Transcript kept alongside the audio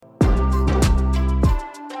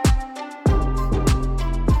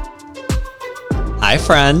Hi,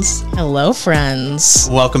 friends. Hello, friends.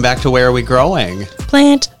 Welcome back to Where Are We Growing?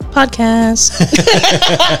 Plant Podcast.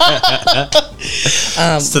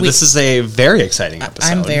 This is a very exciting episode.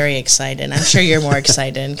 I'm very excited. I'm sure you're more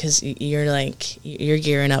excited because you're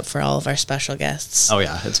gearing up for all of our special guests. Oh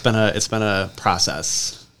yeah, it's been a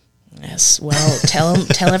process. Yes. Well,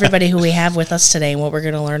 tell everybody who we have with us today and what we're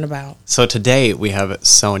going to learn about. So today we have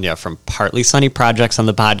Sonia from Partly Sunny Projects on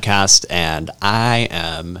the podcast, and I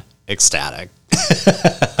am ecstatic.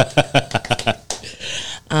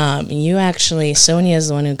 Sonia is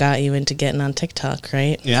the one who got you into getting on TikTok,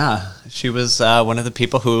 right? Yeah, she was one of the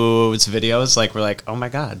people whose videos were like, oh my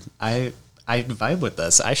god, I vibe with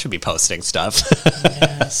this. I should be posting stuff.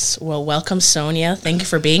 Yes. Well, welcome, Sonia. Thank you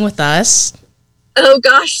for being with us. Oh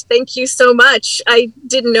gosh, thank you so much. I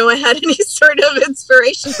didn't know I had any sort of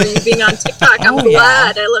inspiration for you being on TikTok. I'm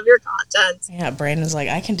glad. I love your content. Yeah, Brandon's like,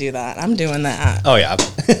 I can do that. I'm doing that. Oh yeah.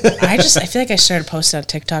 I feel like I started posting on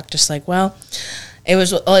TikTok it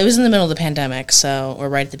was in the middle of the pandemic, or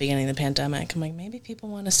right at the beginning of the pandemic. I'm like, maybe people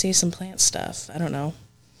want to see some plant stuff. I don't know.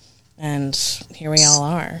 And here we all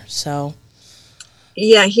are. So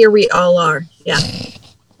yeah, here we all are. Yeah.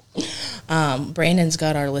 Brandon's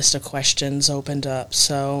got our list of questions opened up.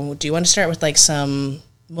 So do you want to start with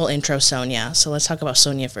we'll intro Sonia. So let's talk about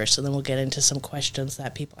Sonia first, and then we'll get into some questions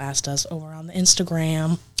that people asked us over on the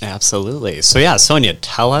Instagram. Absolutely. So yeah, Sonia,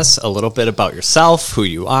 tell us a little bit about yourself, who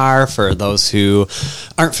you are. For those who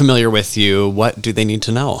aren't familiar with you, what do they need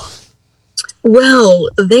to know? Well,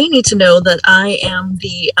 they need to know that I am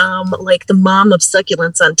the mom of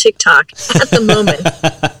succulents on TikTok at the moment,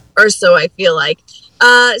 or so I feel like.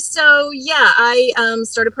 I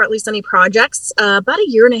started Partly Sunny Projects about a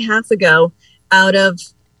year and a half ago out of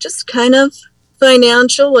just kind of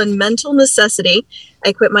financial and mental necessity.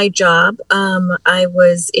 I quit my job. I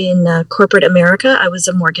was in corporate America. I was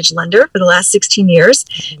a mortgage lender for the last 16 years.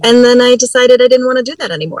 And then I decided I didn't want to do that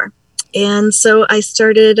anymore. And so I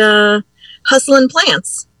started hustling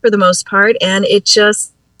plants for the most part. And it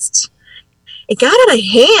got out of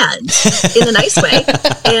hand in a nice way.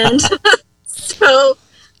 And so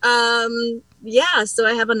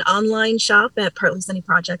I have an online shop at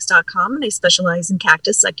partlysunnyprojects.com, and I specialize in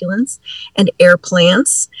cactus, succulents, and air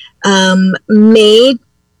plants. May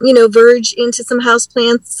verge into some house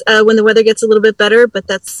plants when the weather gets a little bit better, but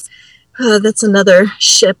that's another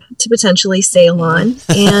ship to potentially sail on.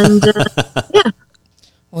 And yeah.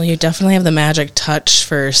 Well, you definitely have the magic touch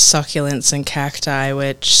for succulents and cacti,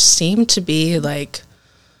 which seem to be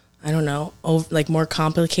more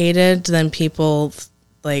complicated than people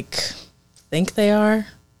think they are.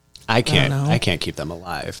 I can't keep them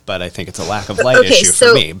alive, but I think it's a lack of light issue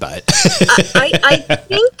for me. But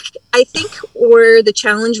I think where the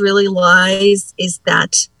challenge really lies is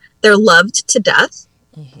that they're loved to death,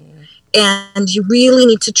 and you really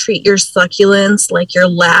need to treat your succulents like your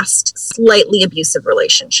last slightly abusive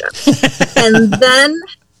relationship, and then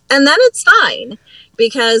it's fine.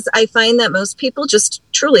 Because I find that most people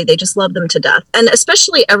they just love them to death. And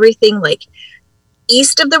especially everything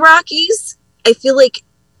east of the Rockies. I feel like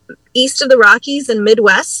east of the Rockies and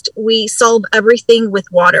Midwest, we solve everything with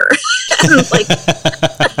water. And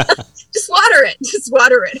just water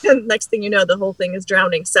it. And next thing you know, the whole thing is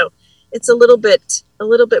drowning. So it's a little bit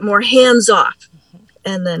more hands off.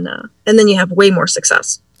 And then you have way more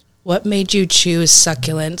success. What made you choose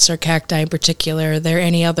succulents or cacti in particular? Are there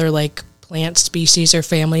any other plant species or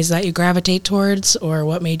families that you gravitate towards, or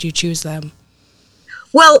what made you choose them?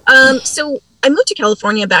 Well, so I moved to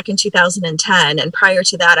California back in 2010, and prior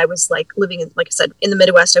to that, I was living in, like I said, in the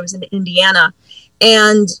Midwest. I was in Indiana,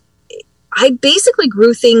 and I basically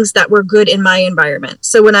grew things that were good in my environment.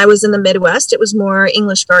 So when I was in the Midwest, it was more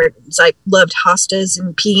English gardens. I loved hostas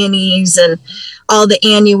and peonies and all the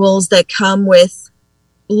annuals that come with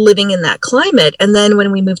living in that climate. And then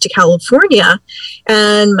when we moved to California,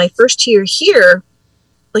 and my first year here,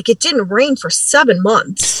 it didn't rain for 7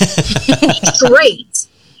 months straight.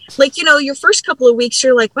 Your first couple of weeks,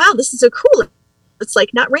 you're like, wow, this is so cool. It's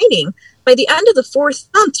not raining. By the end of the 4th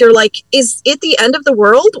month, you're like, is it the end of the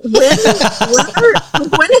world? When is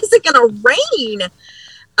it going to rain?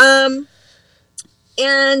 And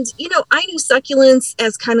I knew succulents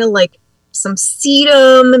as kind of some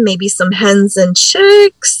sedum, maybe some hens and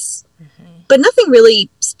chicks, but nothing really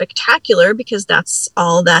spectacular because that's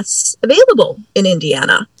all that's available in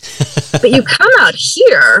Indiana. But you come out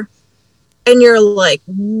here and you're like,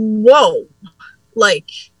 whoa.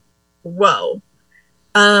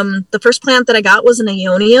 The first plant that I got was an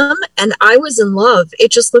Aeonium, and I was in love. It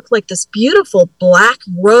just looked like this beautiful black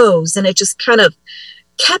rose, and it just kind of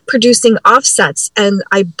kept producing offsets, and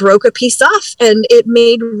I broke a piece off and it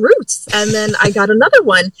made roots, and then I got another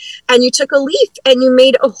one, and you took a leaf and you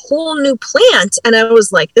made a whole new plant, and I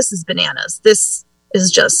was like, this is bananas. This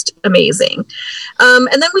is just amazing.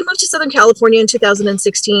 And then we moved to Southern California in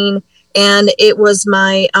 2016, and it was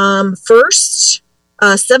my first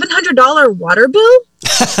 $700 water bill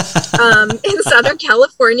in Southern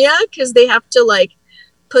California, because they have to like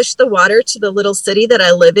push the water to the little city that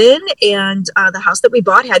I live in. And the house that we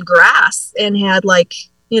bought had grass and had like,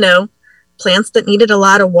 you know, plants that needed a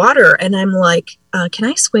lot of water. And I'm like, can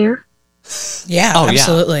I swear? Yeah,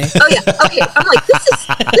 absolutely. Oh yeah. Okay. I'm like,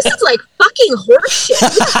 this is like fucking horseshit.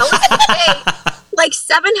 Who the hell is gonna pay like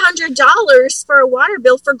 $700 for a water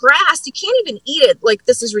bill for grass? You can't even eat it. Like,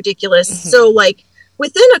 this is ridiculous. Mm-hmm. So like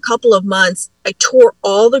within a couple of months, I tore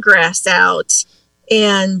all the grass out.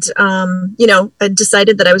 And, you know, I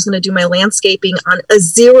decided that I was going to do my landscaping on a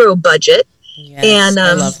zero budget. Yes, and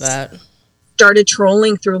I love that. Started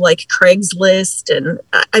trolling through like Craigslist. And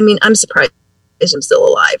I mean, I'm surprised I'm still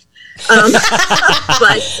alive.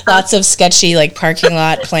 But lots of sketchy, like parking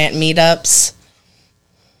lot plant meetups.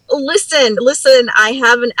 Listen, I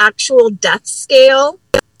have an actual death scale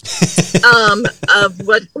of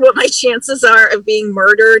what my chances are of being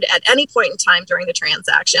murdered at any point in time during the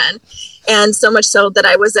transaction. And so much so that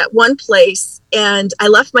I was at one place and I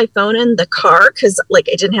left my phone in the car because like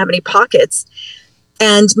I didn't have any pockets.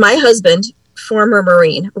 And my husband, former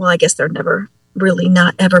Marine, well, I guess they're never really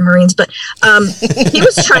not ever Marines, but he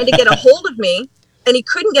was trying to get a hold of me and he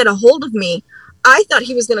couldn't get a hold of me. I thought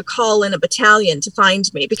he was going to call in a battalion to find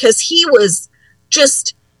me because he was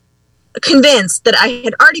just convinced that I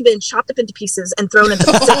had already been chopped up into pieces and thrown into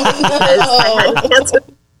the sea because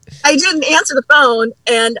I didn't answer the phone.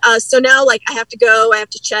 And so now like I have to go, I have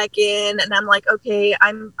to check in, and I'm like, okay,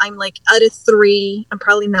 I'm like out of 3. I'm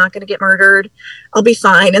probably not going to get murdered. I'll be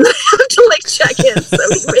fine. And then I have to like check in so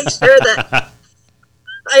we make sure that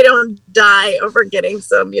I don't die over getting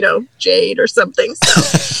some, you know, jade or something.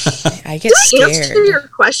 So I get scared. Answer your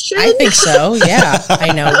question? I think so. Yeah,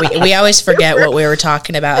 I know. We always forget what we were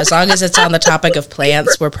talking about. As long as it's on the topic of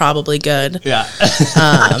plants, we're probably good. Yeah.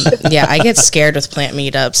 Yeah, I get scared with plant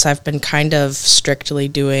meetups. I've been kind of strictly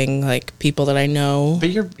doing like people that I know.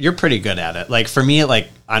 But you're pretty good at it. Like for me, like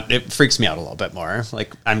it freaks me out a little bit more.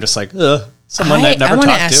 Like I'm just like, ugh, someone I've never talked to. I want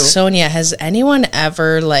to ask Sonia, has anyone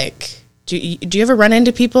ever like? Do you ever run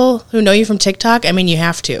into people who know you from TikTok? I mean, you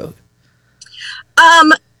have to.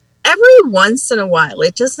 Every once in a while.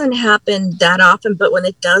 It doesn't happen that often, but when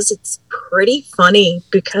it does, it's pretty funny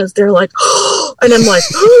because they're like, oh, and I'm like,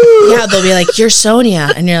 oh. Yeah, they'll be like, you're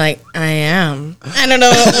Sonia. And you're like, I am. I don't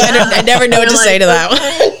know. I never know what to say to that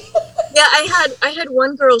one. Yeah, I had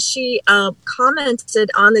one girl, she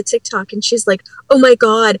commented on the TikTok and she's like, oh my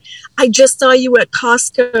God, I just saw you at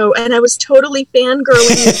Costco and I was totally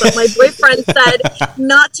fangirling you, but my boyfriend said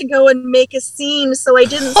not to go and make a scene, so I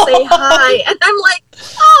didn't say hi. And I'm like,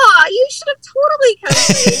 you should have totally come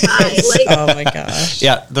say hi. Like, oh my gosh.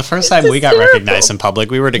 Yeah, the first time we got recognized in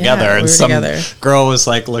public, we were together, and some girl was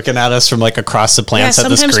like looking at us from like across the plants at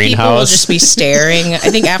this greenhouse. Sometimes people will just be staring. I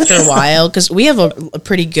think after a while, because we have a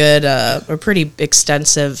pretty good, a pretty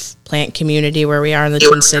extensive plant community where we are in the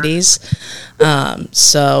Twin Cities.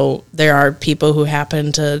 So there are people who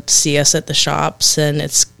happen to see us at the shops, and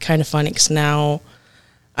it's kind of funny because now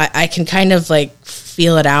I can kind of like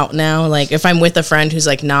feel it out now. Like if I'm with a friend who's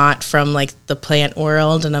like not from like the plant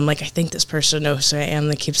world, and I'm like, I think this person knows who I am.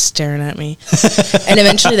 They keep staring at me, and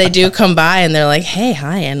eventually they do come by and they're like, "Hey,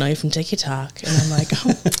 hi, I know you from TikTok," and I'm like,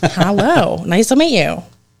 "Oh, hello, nice to meet you." I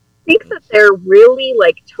think that they're really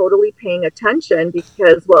like totally paying attention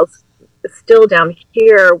because, well, still down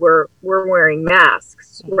here we're wearing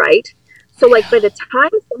masks, right? So like by the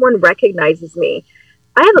time someone recognizes me,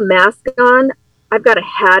 I have a mask on, I've got a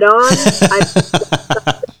hat on, I've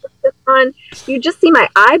on. You just see my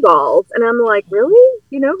eyeballs, and I'm like, really?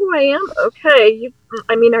 You know who I am? Okay.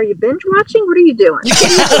 Are you binge watching? What are you doing?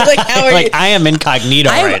 Like, how are you? I am incognito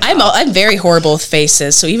right now. I'm very horrible with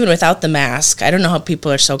faces, so even without the mask, I don't know how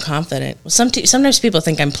people are so confident. Well, sometimes people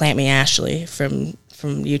think I'm Plant Me Ashley from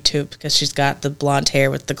YouTube because she's got the blonde hair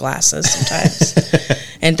with the glasses sometimes.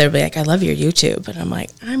 And they'll be like, I love your YouTube. And I'm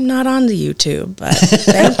like, I'm not on the YouTube, but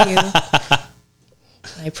thank you.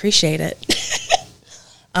 I appreciate it.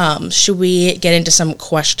 Should we get into some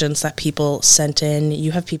questions that people sent in?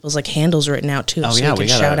 You have people's like handles written out too, so you can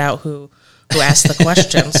shout out who asked the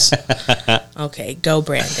questions. Okay, go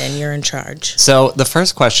Brandon, you're in charge. So the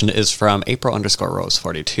first question is from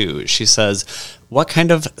April_Rose42. She says, what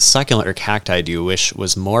kind of succulent or cacti do you wish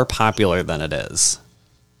was more popular than it is?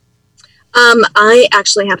 I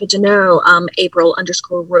actually happen to know April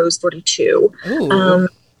 _ Rose 42. Yeah,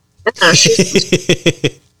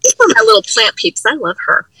 she's one of my little plant peeps. I love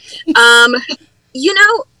her. You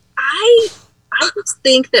know, I just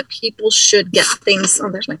think that people should get things. Oh,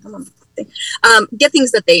 there's my thing. Get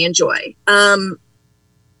things that they enjoy.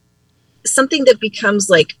 Something that becomes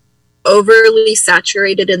like overly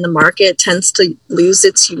saturated in the market tends to lose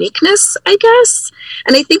its uniqueness, I guess.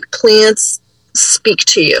 And I think plants speak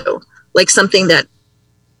to you like something that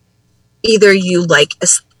either you like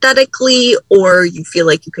aesthetically or you feel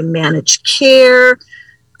like you can manage care.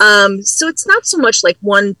 So it's not so much like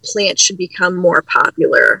one plant should become more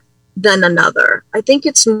popular than another. I think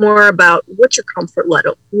it's more about what's your comfort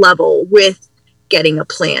level with getting a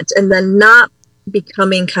plant, and then not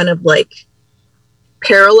becoming kind of like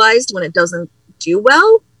paralyzed when it doesn't do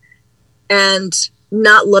well, and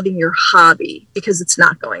not loving your hobby because it's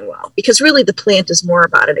not going well. Because really the plant is more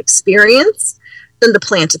about an experience than the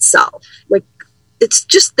plant itself. Like, it's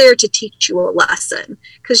just there to teach you a lesson,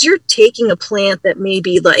 because you're taking a plant that may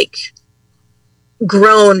be like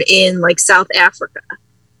grown in like South Africa,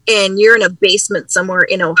 and you're in a basement somewhere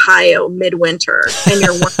in Ohio midwinter, and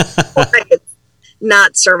you're wondering why it's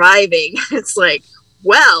not surviving. It's like,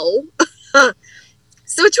 well,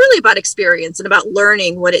 so it's really about experience and about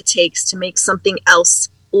learning what it takes to make something else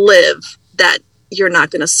live that you're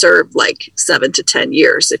not going to serve like 7 to 10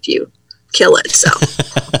 years if you kill it. So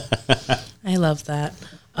I love that.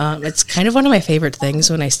 It's kind of one of my favorite things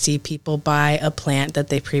when I see people buy a plant that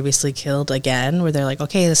they previously killed again, where they're like,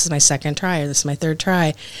 okay, this is my second try, or this is my third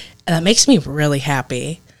try. And that makes me really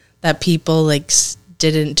happy that people like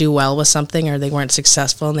didn't do well with something, or they weren't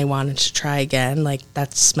successful and they wanted to try again. Like,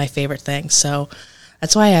 that's my favorite thing. So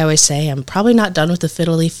that's why I always say I'm probably not done with the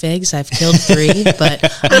fiddle leaf figs. I've killed 3,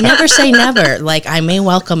 but I never say never. Like, I may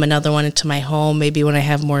welcome another one into my home, maybe when I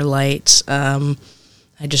have more light. I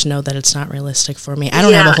just know that it's not realistic for me. I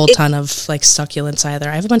don't have a whole ton of like succulents either.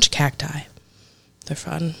 I have a bunch of cacti. They're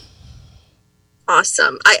fun.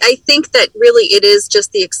 Awesome. I think that really it is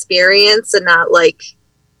just the experience, and not like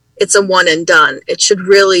it's a one and done. It should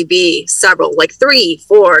really be several, like 3,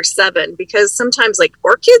 4, 7, because sometimes like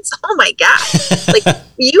orchids, oh my God, like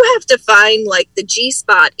you have to find like the G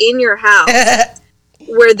spot in your house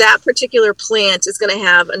where that particular plant is going to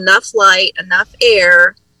have enough light, enough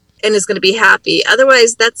air, and is going to be happy.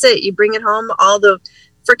 Otherwise, that's it. You bring it home, all the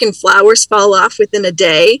freaking flowers fall off within a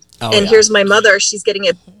day. Here's my mother. She's getting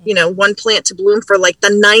one plant to bloom for like the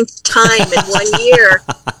 9th time in 1 year.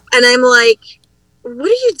 And I'm like, what are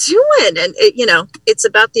you doing? And it's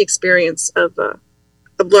about the experience of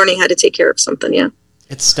learning how to take care of something. Yeah.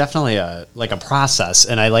 It's definitely a process,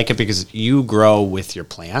 and I like it because you grow with your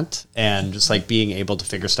plant, and just like being able to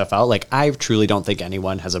figure stuff out. Like, I truly don't think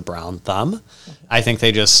anyone has a brown thumb. I think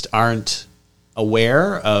they just aren't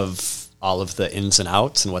aware of all of the ins and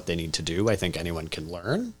outs and what they need to do. I think anyone can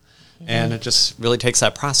learn, and it just really takes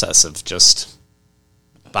that process of just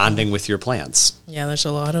bonding with your plants. Yeah, there's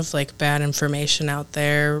a lot of like bad information out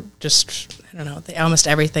there. Just, I don't know, almost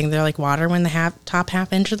everything. They're like, water when the top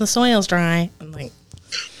half inch of the soil's dry. I'm like,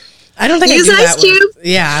 I don't think use I do ice that cube.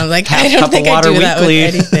 Yeah, like I don't think I do that with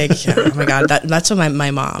anything. Yeah, oh my God, that's what my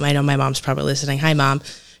mom. I know my mom's probably listening. Hi, Mom.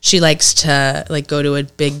 She likes to like go to a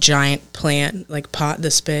big giant plant, like pot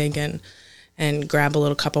this big, and grab a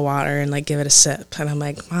little cup of water and like give it a sip. And I'm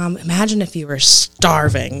like, Mom, imagine if you were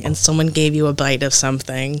starving and someone gave you a bite of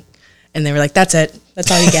something, and they were like, "That's it. That's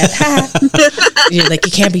all you get." You're like,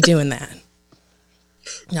 you can't be doing that.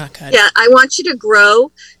 Not good. Yeah, I want you to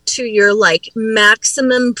grow to your like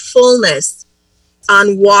maximum fullness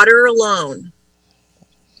on water alone.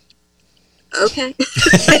 Okay.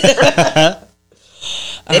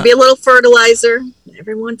 Maybe a little fertilizer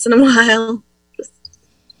every once in a while.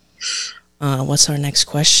 What's our next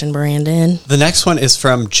question, Brandon? The next one is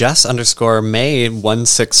from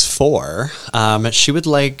Jess_May164. She would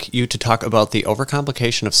like you to talk about the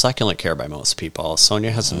overcomplication of succulent care by most people.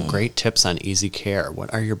 Sonia has some great tips on easy care.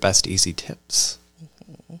 What are your best easy tips?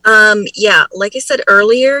 Yeah, like I said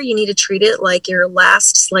earlier, you need to treat it like your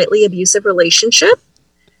last slightly abusive relationship,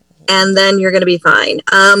 and then you're going to be fine.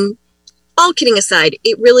 All kidding aside,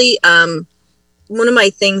 it really... one of my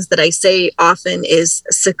things that I say often is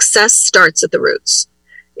success starts at the roots.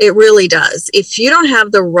 It really does. If you don't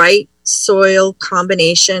have the right soil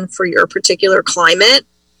combination for your particular climate,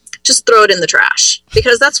 just throw it in the trash,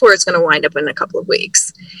 because that's where it's going to wind up in a couple of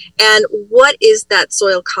weeks. And what is that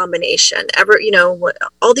soil combination?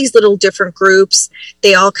 All these little different groups,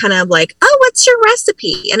 they all kind of like, oh, what's your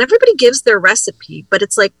recipe? And everybody gives their recipe, but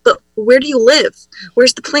it's like, but where do you live?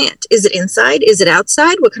 Where's the plant? Is it inside? Is it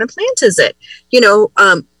outside? What kind of plant is it?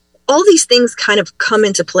 all these things kind of come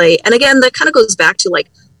into play. And again, that kind of goes back to like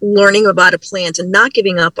learning about a plant and not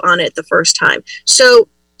giving up on it the first time. So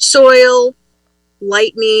soil,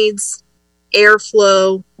 light needs,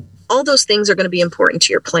 airflow, all those things are going to be important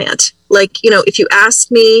to your plant. Like, you know, if you ask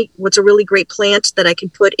me what's a really great plant that I can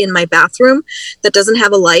put in my bathroom that doesn't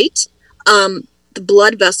have a light, the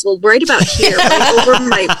blood vessel right about here, right over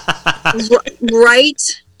my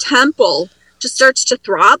right temple just starts to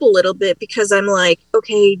throb a little bit, because I'm like,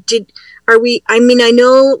 okay, I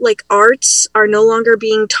know like arts are no longer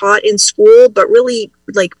being taught in school, but really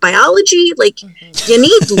like biology, like you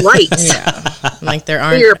need light. Yeah. Like there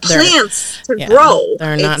aren't for your plants to grow.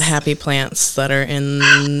 There are not happy plants that are in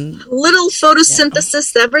little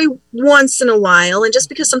photosynthesis every once in a while. And just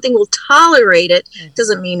because something will tolerate it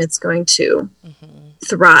doesn't mean it's going to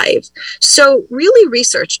thrive. So really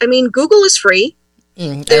research. I mean, Google is free.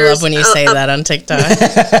 I love when you say that on TikTok.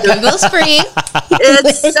 Google's free.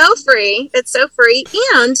 It's so free. It's so free.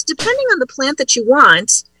 And depending on the plant that you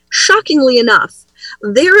want, shockingly enough,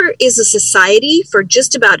 there is a society for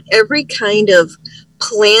just about every kind of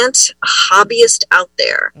plant hobbyist out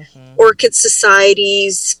there. Orchid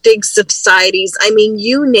societies, fig societies. I mean,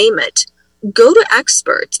 you name it. Go to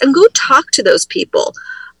experts and go talk to those people.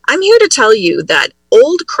 I'm here to tell you that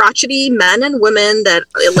old crotchety men and women that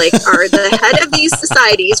like are the head of these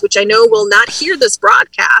societies, which I know will not hear this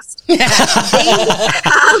broadcast, they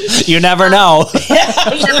have, you never know.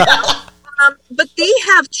 But they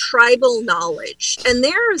have tribal knowledge, and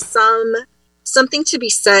there is something to be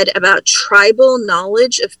said about tribal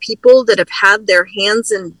knowledge of people that have had their hands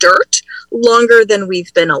in dirt longer than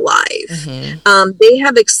we've been alive. They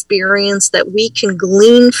have experience that we can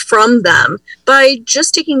glean from them by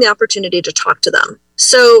just taking the opportunity to talk to them.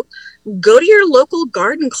 So go to your local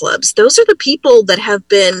garden clubs. Those are the people that have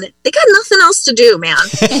been, they got nothing else to do, man.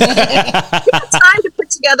 They got time to put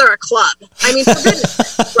together a club. I mean, for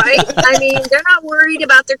goodness, right? I mean, they're not worried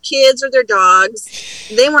about their kids or their dogs.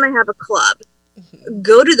 They want to have a club.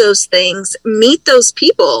 Go to those things, meet those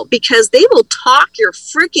people, because they will talk your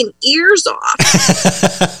freaking ears off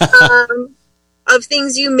of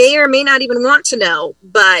things you may or may not even want to know,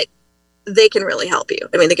 but they can really help you.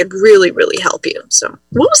 I mean, they could really, really help you. So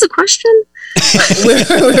what was the question? we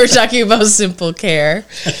were talking about Simple Care.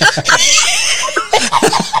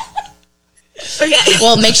 Okay.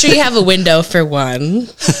 Well, make sure you have a window for one,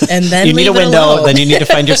 and then you need a window. alone. Then you need to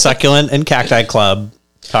find your succulent and cacti club.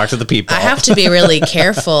 Talk to the people. I have to be really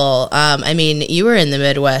careful. I mean, you were in the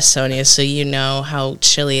Midwest, Sonia, so you know how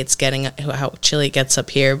chilly it gets up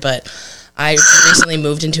here. But I recently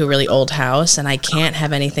moved into a really old house, and I can't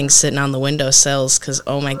have anything sitting on the windowsills because,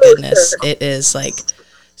 oh my goodness, it is like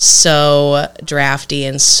so drafty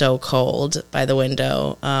and so cold by the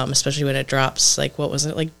window, especially when it drops, like, what was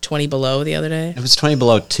it, like 20 below the other day? It was 20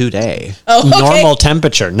 below today. Oh, okay. Normal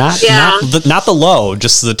temperature, not the low,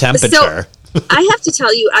 just the temperature. So, I have to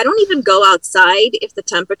tell you, I don't even go outside if the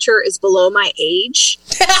temperature is below my age.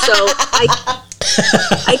 So I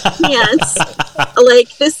can't.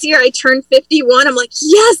 Like this year, I turned 51. I'm like,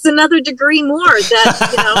 yes, another degree more.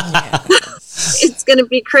 That, it's going to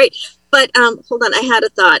be great. But hold on, I had a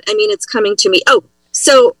thought. I mean, it's coming to me. Oh,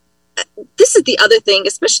 so this is the other thing,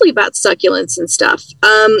 especially about succulents and stuff,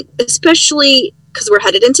 especially because we're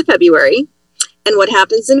headed into February. And what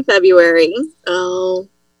happens in February? Oh,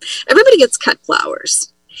 everybody gets cut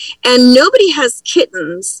flowers. And nobody has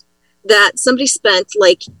kittens that somebody spent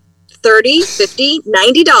like $30, $50,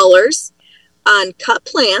 $90 on cut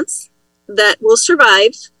plants that will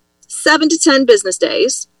survive 7 to 10 business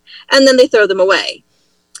days, and then they throw them away.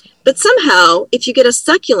 But somehow, if you get a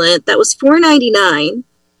succulent that was $4.99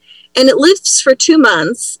 and it lives for 2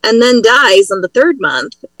 months and then dies on the 3rd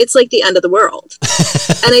month, it's like the end of the world.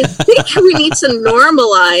 And I think we need to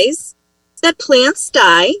normalize that plants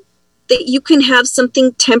die, that you can have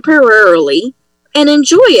something temporarily and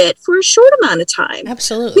enjoy it for a short amount of time.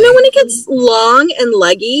 Absolutely. You know, when it gets long and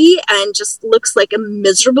leggy and just looks like a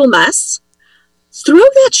miserable mess, throw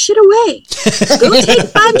that shit away. Go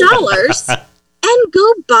take $5 and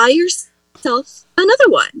go buy yourself another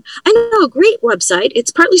one. I know a great website.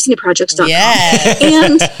 It's partlycindyprojects.com. Yeah.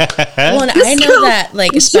 And well, and I know that,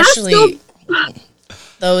 like, especially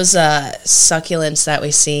those succulents that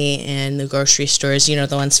we see in the grocery stores, you know,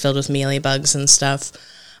 the ones filled with mealybugs and stuff.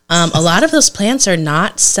 A lot of those plants are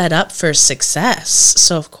not set up for success.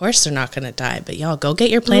 So, of course, they're not going to die. But, y'all, go get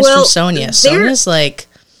your plants from Sonia. Sonia's like,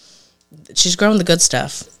 she's growing the good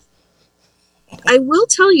stuff. I will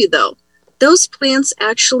tell you, though, those plants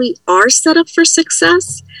actually are set up for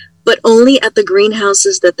success, but only at the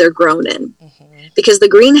greenhouses that they're grown in. Because the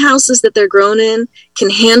greenhouses that they're grown in can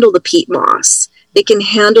handle the peat moss. They can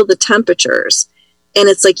handle the temperatures. And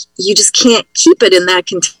it's like, you just can't keep it in that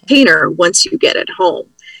container once you get it home.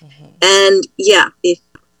 And yeah, if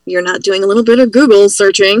you're not doing a little bit of Google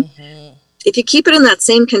searching, if you keep it in that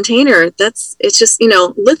same container, it's just,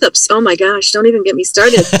 lithops. Oh my gosh, don't even get me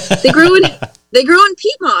started. They grow in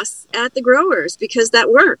peat moss at the growers because that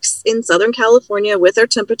works in Southern California with our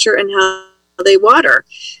temperature and how they water.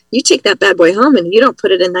 You take that bad boy home and you don't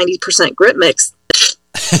put it in 90% grit mix.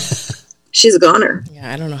 She's a goner.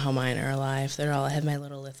 Yeah, I don't know how mine are alive. I have my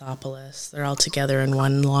little lithopolis. They're all together in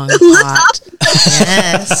one long pot.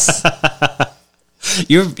 Yes.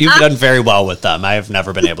 You've done very well with them. I have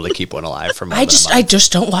never been able to keep one alive for more than a month. I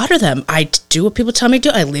just don't water them. I do what people tell me to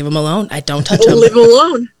do. I leave them alone. I don't touch them. Leave them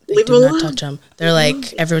alone. I do not touch them. They're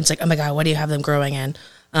like, everyone's like, oh my God, what do you have them growing in?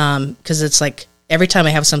 Because it's like, every time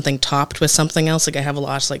I have something topped with something else, like I have a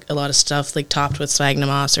lot of stuff like topped with sphagnum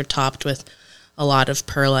moss or topped with a lot of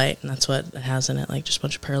perlite, and that's what it has in it, like just a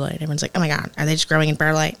bunch of perlite. Everyone's like, oh my God, are they just growing in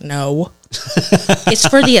perlite? No. It's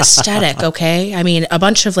for the aesthetic, okay? I mean, a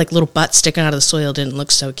bunch of like little butts sticking out of the soil didn't look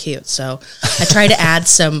so cute, so I tried to add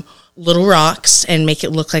some little rocks and make it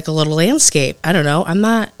look like a little landscape. I don't know.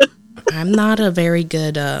 I'm not a very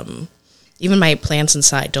good, even my plants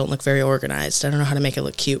inside don't look very organized. I don't know how to make it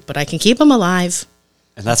look cute, but I can keep them alive.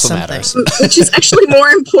 And that's what matters. Which is actually more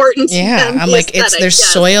important. Yeah, I'm like, there's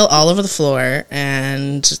soil all over the floor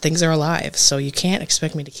and things are alive. So you can't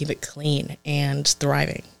expect me to keep it clean and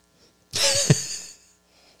thriving.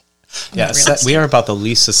 Yeah, we are about the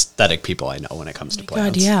least aesthetic people I know when it comes to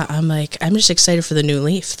plants. God, yeah. I'm just excited for the new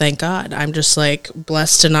leaf. Thank God. I'm just like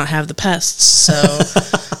blessed to not have the pests.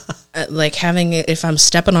 So like if I'm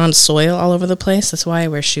stepping on soil all over the place, that's why I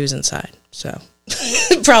wear shoes inside. So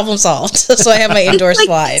problem solved. So I have my indoor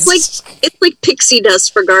slides. It's like pixie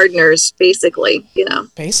dust for gardeners, basically,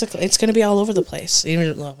 Basically, it's going to be all over the place.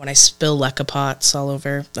 Even when I spill leca pots all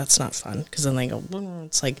over, that's not fun because then they go,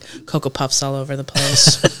 it's like Cocoa Puffs all over the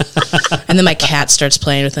place. And then my cat starts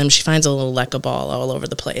playing with them. She finds a little leca ball all over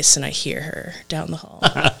the place, and I hear her down the hall.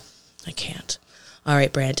 I can't. All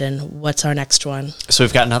right, Brandon, what's our next one? So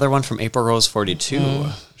we've got another one from April Rose 42.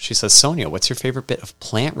 She says, Sonia, what's your favorite bit of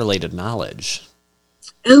plant-related knowledge?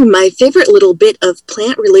 Oh, my favorite little bit of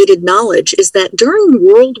plant-related knowledge is that during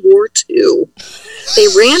World War II, they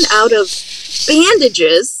ran out of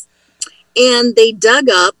bandages and they dug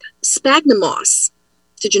up sphagnum moss.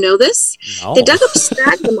 Did you know this? No. They dug up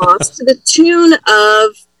sphagnum moss to the tune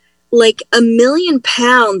of like 1 million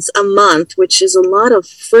pounds a month, which is a lot of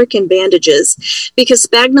freaking bandages, because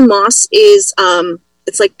sphagnum moss is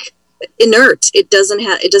it's like inert. It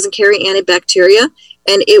doesn't carry antibacteria,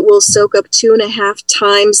 and it will soak up 2.5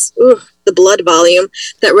 times the blood volume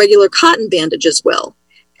that regular cotton bandages will.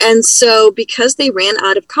 And so because they ran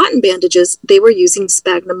out of cotton bandages, they were using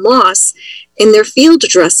sphagnum moss in their field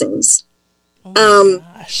dressings.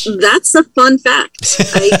 That's a fun fact.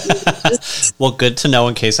 Well, good to know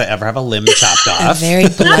in case I ever have a limb chopped off. A very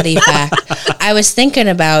bloody fact. I was thinking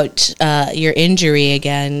about your injury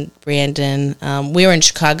again, Brandon. We were in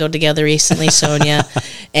Chicago together recently, Sonia,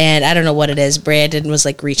 and I don't know what it is. Brandon was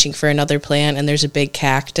like reaching for another plant, and there's a big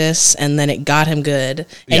cactus, and then it got him good.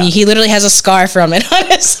 And he literally has a scar from it on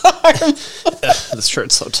his arm. This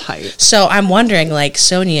shirt's so tight. So I'm wondering, like,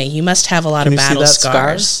 Sonia, you must have a lot of battle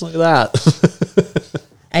scars. Look at that.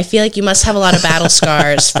 I feel like you must have a lot of battle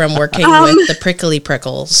scars from working with the prickly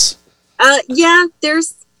prickles.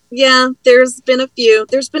 There's been a few.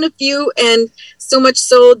 There's been a few, and so much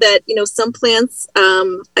so that, some plants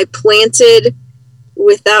I planted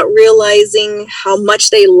without realizing how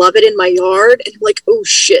much they love it in my yard. And I'm like, oh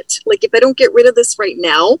shit. Like, if I don't get rid of this right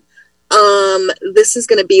now, this is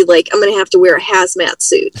going to be like, I'm going to have to wear a hazmat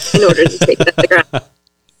suit in order to take that to the ground.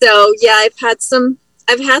 So yeah, I've had some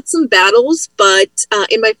battles, but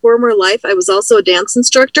in my former life, I was also a dance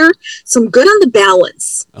instructor, so I'm good on the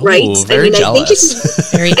balance, right? Very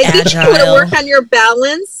jealous. Very agile. I think if you want to work on your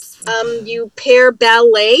balance, you pair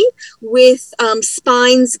ballet with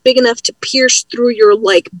spines big enough to pierce through your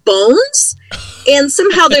bones, and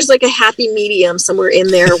somehow there's like a happy medium somewhere in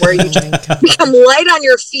there where you just become light on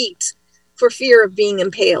your feet for fear of being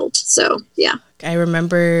impaled. So yeah. I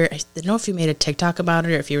remember, I don't know if you made a TikTok about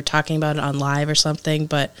it or if you were talking about it on live or something,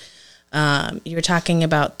 but you were talking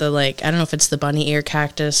about the, I don't know if it's the bunny ear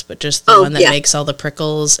cactus, but just the one that makes all the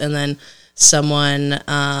prickles. And then someone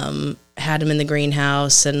had them in the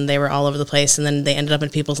greenhouse and they were all over the place, and then they ended up in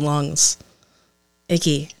people's lungs.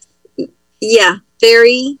 Icky. Yeah,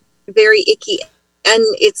 very, very icky. And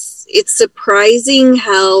it's surprising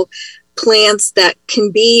how plants that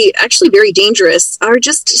can be actually very dangerous are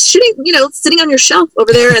just sitting on your shelf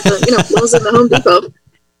over there at the Lowe's and the Home Depot.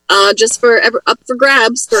 just for up for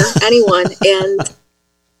grabs for anyone. And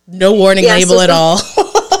no warning label at all.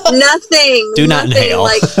 Nothing. Do not inhale.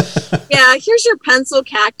 Like, yeah, here's your pencil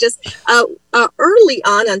cactus. Early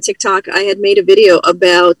on TikTok, I had made a video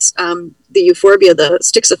about the euphorbia, the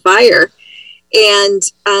sticks of fire. And,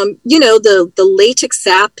 the latex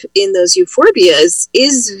sap in those euphorbias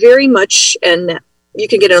is very much, and you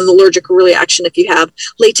can get an allergic reaction if you have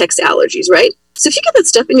latex allergies, right? So if you get that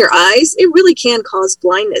stuff in your eyes, it really can cause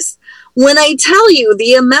blindness. When I tell you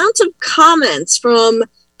the amount of comments from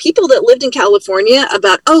people that lived in California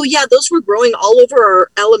about, oh yeah, those were growing all over our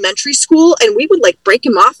elementary school, and we would like break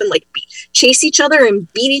them off and like chase each other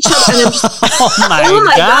and beat each other. And I'm just, oh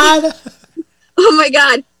my God. Oh my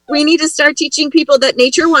God. We need to start teaching people that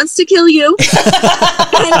nature wants to kill you.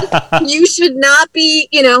 And you should not be,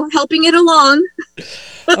 helping it along.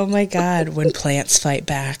 Oh my God, when plants fight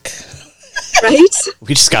back. Right?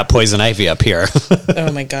 We just got poison ivy up here.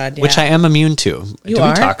 Oh my God, yeah. Which I am immune to. You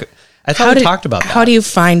are? I thought we talked about that. How do you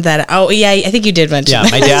find that? Oh, yeah, I think you did mention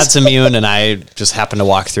that. Yeah, my dad's immune, and I just happened to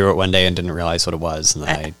walk through it one day and didn't realize what it was. And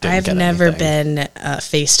then I've never been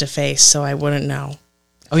face-to-face, so I wouldn't know.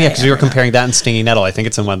 Oh, yeah, because we were comparing that and stinging nettle. I think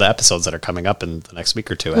it's in one of the episodes that are coming up in the next week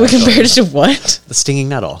or two. We compared it to what? The stinging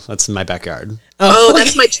nettle. That's in my backyard. Oh,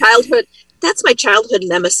 that's my childhood. That's my childhood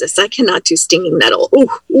nemesis. I cannot do stinging nettle. Ooh.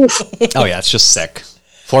 Oh, yeah, it's just sick.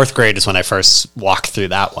 4th grade is when I first walked through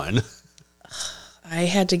that one. I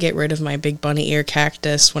had to get rid of my big bunny ear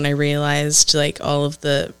cactus when I realized like all of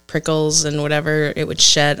the prickles and whatever it would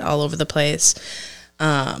shed all over the place.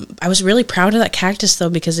 I was really proud of that cactus though,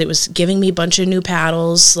 because it was giving me a bunch of new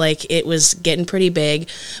petals. Like it was getting pretty big,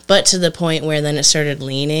 but to the point where then it started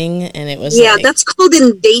leaning and it was that's called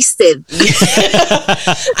invasive.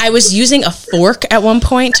 I was using a fork at one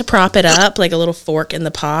point to prop it up, like a little fork in the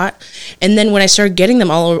pot. And then when I started getting them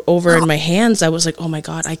all over in my hands, I was like, oh my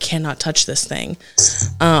God, I cannot touch this thing.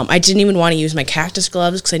 I didn't even want to use my cactus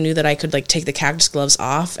gloves because I knew that I could like take the cactus gloves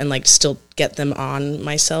off and like still get them on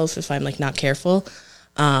myself if I'm like not careful.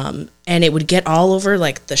 And it would get all over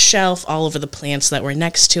like the shelf, all over the plants that were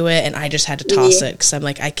next to it, and I just had to toss it because I'm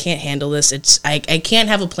like, I can't handle this. I can't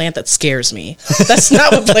have a plant that scares me. That's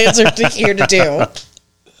not what plants are here to do.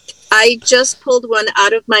 I just pulled one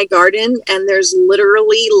out of my garden, and there's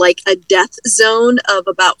literally like a death zone of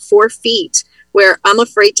about 4 feet where I'm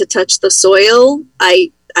afraid to touch the soil.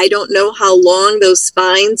 I don't know how long those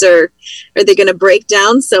spines are they going to break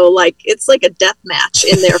down. So like, it's like a death match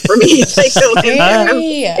in there for me. Like,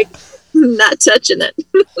 I'm not touching it.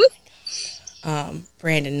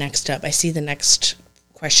 Brandon, next up, I see the next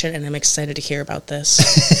question and I'm excited to hear about this.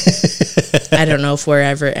 I don't know if we're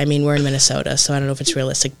in Minnesota, so I don't know if it's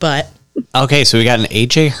realistic, but. Okay. So we got an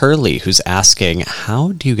AJ Hurley who's asking,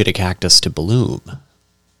 how do you get a cactus to bloom?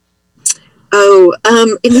 Oh,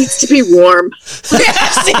 it needs to be warm.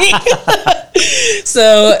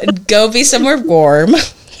 So go be somewhere warm.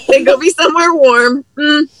 Go be somewhere warm.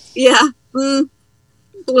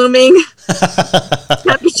 Blooming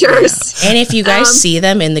temperatures. And if you guys see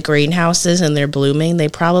them in the greenhouses and they're blooming, they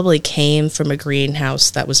probably came from a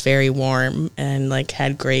greenhouse that was very warm and like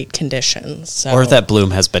had great conditions. So. Or that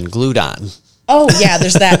bloom has been glued on. Oh yeah,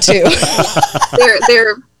 there's that too.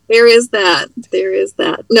 There is that. There is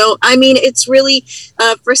that. No, I mean, it's really,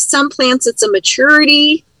 for some plants, it's a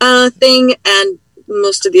maturity thing. And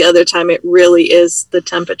most of the other time, it really is the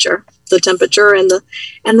temperature and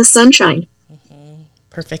the sunshine. Mm-hmm.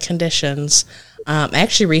 Perfect conditions. I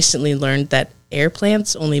actually recently learned that air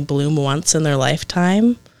plants only bloom once in their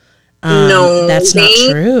lifetime. No, that's not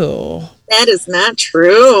true. That is not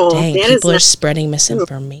true. Dang, people are spreading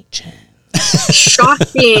misinformation.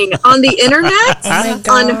 Shocking on the internet. Oh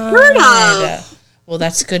unheard of. Well,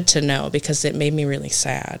 that's good to know because it made me really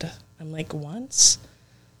sad. I'm like, once?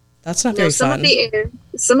 That's not very fun.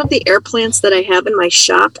 Some of the air plants that I have in my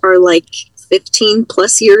shop are like 15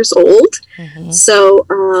 plus years old. Mm-hmm. So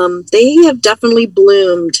they have definitely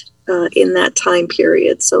bloomed in that time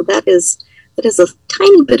period. So that is a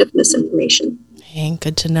tiny bit of misinformation. Hey,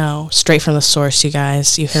 good to know. Straight from the source, you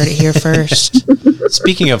guys. You heard it here first.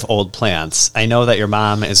 Speaking of old plants, I know that your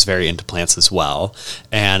mom is very into plants as well.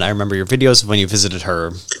 And I remember your videos of when you visited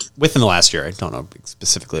her within the last year. I don't know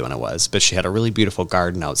specifically when it was, but she had a really beautiful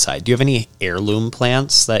garden outside. Do you have any heirloom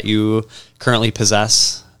plants that you currently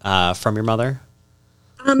possess from your mother?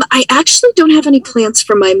 I actually don't have any plants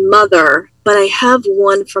from my mother, but I have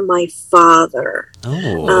one from my father.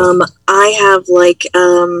 Oh. I have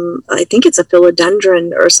I think it's a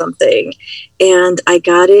philodendron or something, and I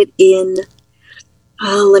got it in.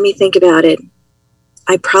 Let me think about it.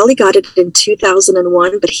 I probably got it in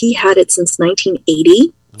 2001, but he had it since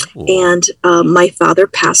 1980. Ooh. And my father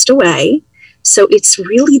passed away. So it's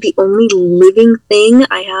really the only living thing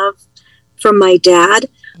I have from my dad.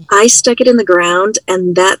 I stuck it in the ground,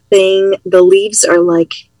 and that thing, the leaves are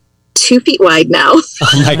like 2 feet wide now.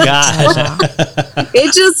 Oh my gosh.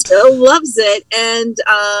 It just loves it. And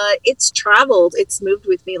it's traveled. It's moved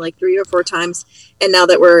with me like 3 or 4 times. And now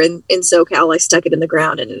that we're in SoCal, I stuck it in the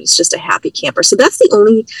ground, and it's just a happy camper. So that's the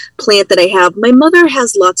only plant that I have. My mother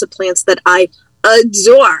has lots of plants that I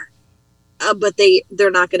adore. But they're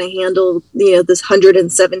not going to handle, this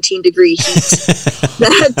 117-degree heat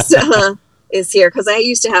that is here. Because I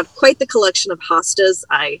used to have quite the collection of hostas.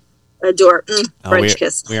 I adore French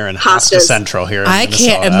kiss. We are in Hosta Central here in Minnesota.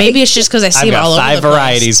 Can't. Maybe it's just because I see them all over the place. 5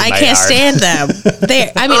 varieties. I can't stand them.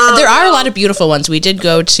 There are a lot of beautiful ones. We did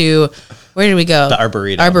go to. Where did we go? The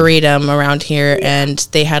Arboretum. Arboretum around here, and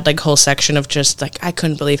they had like a whole section of just like, I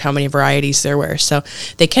couldn't believe how many varieties there were. So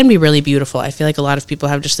they can be really beautiful. I feel like a lot of people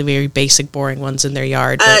have just the very basic, boring ones in their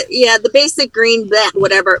yard. The basic green,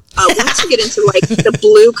 whatever. Once you get into like the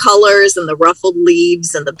blue colors and the ruffled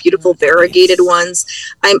leaves and the beautiful variegated ones,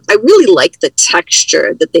 I really like the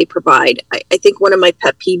texture that they provide. I think one of my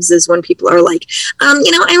pet peeves is when people are like, I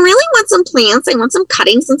really want some plants. I want some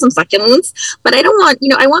cuttings and some succulents, but I don't want,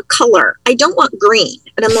 I want color. I don't want green.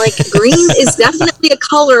 And I'm like, green is definitely a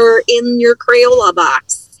color in your Crayola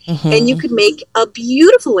box. Mm-hmm. And you could make a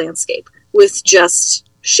beautiful landscape with just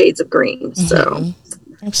shades of green. So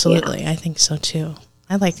absolutely. Yeah. I think so too.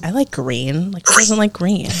 I like green. Like, who doesn't like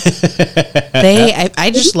green?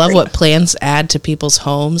 I just love what plants add to people's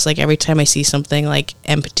homes. Like, every time I see something like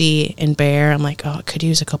empty and bare, I'm like, oh, it could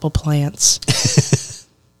use a couple plants.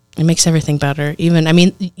 It makes everything better.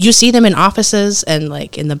 You see them in offices and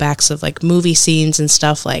like in the backs of like movie scenes and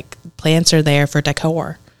stuff. Like, plants are there for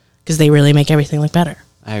decor because they really make everything look better.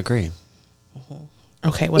 I agree.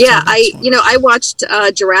 Okay. I watched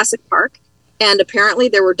Jurassic Park, and apparently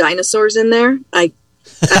there were dinosaurs in there. I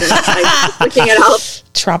don't know. I was looking at all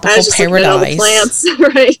tropical paradise. All the plants,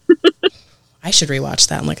 right? I should rewatch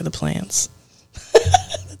that and look at the plants.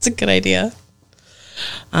 That's a good idea.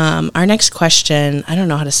 Our next question, I don't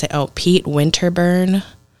know how to say. Oh, Pete Winterburn.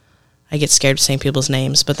 I get scared saying people's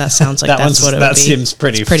names, but that sounds like that's what it would be. That seems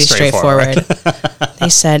pretty straightforward. They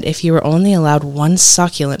said, if you were only allowed one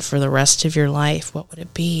succulent for the rest of your life, what would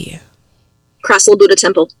it be? Crassula Buddha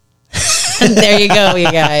Temple. There you go,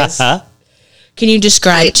 you guys. Can you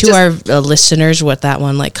describe to our listeners what that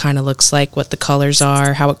one like kind of looks like, what the colors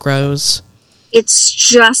are, how it grows? It's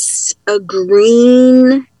just a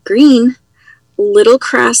green little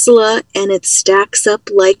crassula, and it stacks up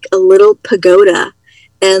like a little pagoda,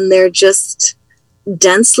 and they're just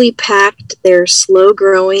densely packed. They're slow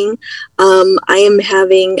growing. I am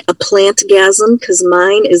having a plant-gasm because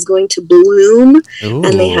mine is going to bloom. Ooh.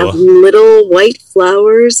 And they have little white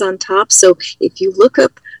flowers on top. So if you look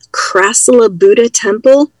up Crassula Buddha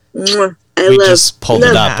Temple, we just pulled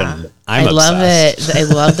it up, and I love it. I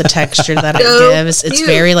love the texture that it gives. It's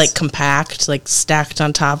very like compact, like stacked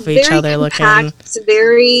on top of each other. It's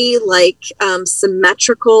very like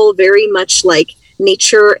symmetrical, very much like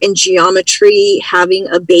nature and geometry having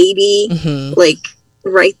a baby, like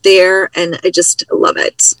right there, and I just love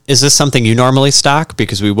it. Is this something you normally stock?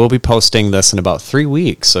 Because we will be posting this in about 3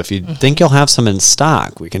 weeks. So if you think you'll have some in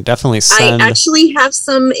stock, we can definitely send. I actually have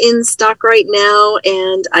some in stock right now,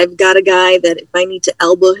 and I've got a guy that if I need to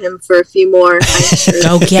elbow him for a few more, I'm sure.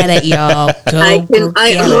 Go get it, y'all. I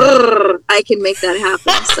can make that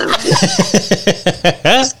happen.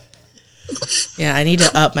 So. Yeah, I need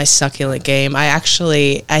to up my succulent game. I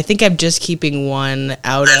think I'm just keeping one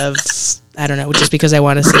out of, I don't know, just because I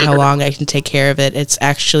want to see how long I can take care of it. It's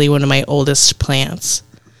actually one of my oldest plants.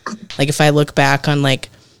 Like, if I look back on like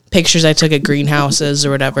pictures I took at greenhouses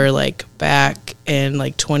or whatever, like back in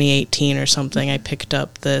like 2018 or something, I picked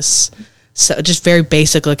up this just very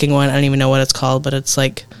basic looking one. I don't even know what it's called, but it's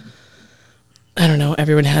like, I don't know,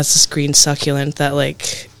 everyone has this green succulent that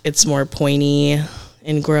like it's more pointy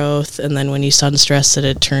in growth, and then when you sun stress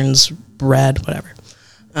it turns red, whatever.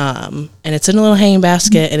 And it's in a little hanging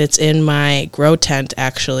basket, and it's in my grow tent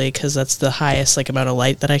actually, because that's the highest like amount of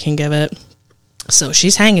light that I can give it. So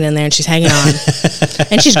she's hanging in there, and she's hanging on,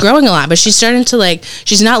 and she's growing a lot, but she's starting to like,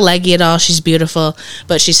 she's not leggy at all, she's beautiful,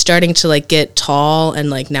 but she's starting to like get tall, and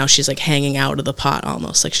like now she's like hanging out of the pot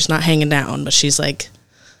almost, like she's not hanging down, but she's like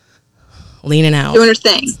leaning out, doing her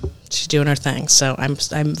thing. She's doing her thing. So I'm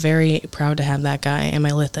very proud to have that guy and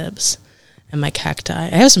my lithibs and my cacti.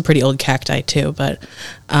 I have some pretty old cacti too, but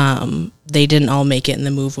they didn't all make it in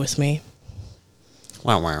the move with me.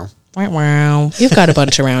 Wow. You've got a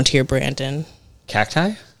bunch around here, Brandon.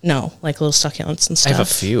 Cacti? No, like little succulents and stuff. I have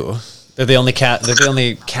a few. They're the only cat. They're the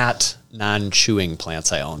only cat non-chewing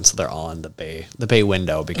plants I own. So they're all in the bay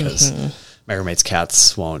window because my roommate's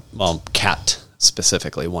cats won't. Well, cat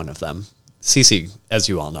specifically, one of them. Cece, as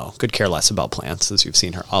you all know, could care less about plants, as you've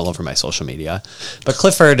seen her all over my social media. But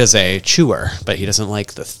Clifford is a chewer, but he doesn't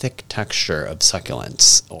like the thick texture of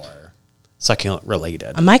succulents or succulent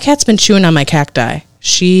related. My cat's been chewing on my cacti.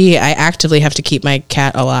 I actively have to keep my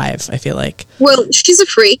cat alive, I feel like. Well, she's a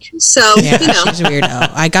freak, so, Yeah, she's a weirdo.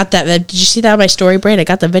 I got that. Did you see that on my story, Braid? I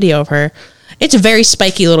got the video of her. It's a very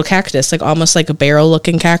spiky little cactus, like almost like a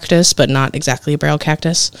barrel-looking cactus, but not exactly a barrel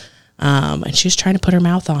cactus. And she was trying to put her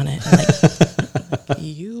mouth on it. Like,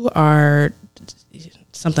 you are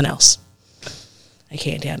something else. I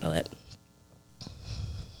can't handle it.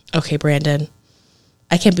 Okay, Brandon.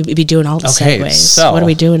 I can't be doing all the segues. So what are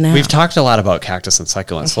we doing now? We've talked a lot about cactus and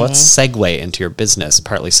succulents. So let's segue into your business,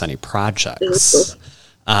 Partly Sunny Projects.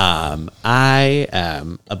 I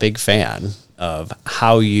am a big fan of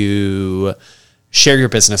how you share your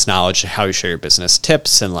business knowledge, how you share your business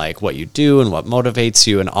tips, and like what you do and what motivates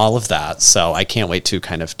you and all of that. So I can't wait to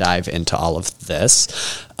kind of dive into all of this.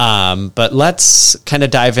 But let's kind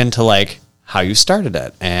of dive into like how you started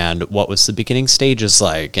it and what was the beginning stages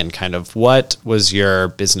like, and kind of what was your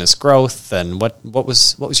business growth, and what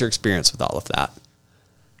was your experience with all of that?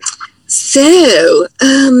 So,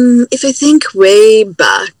 if I think way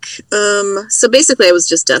back, so basically I was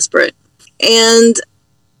just desperate. And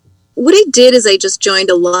what I did is I just joined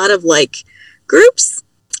a lot of like groups,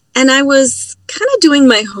 and I was kind of doing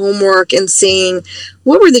my homework and seeing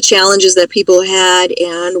what were the challenges that people had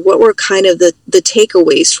and what were kind of the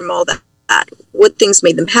takeaways from all that. What things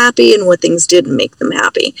made them happy and what things didn't make them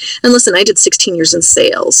happy. And listen, I did 16 years in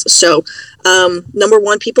sales. So, number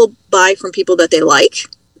one, people buy from people that they like,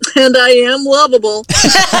 and I am lovable.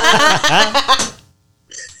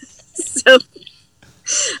 So,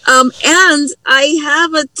 and I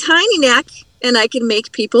have a tiny knack, and I can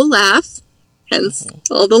make people laugh. Hence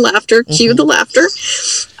all the laughter. Cue the laughter.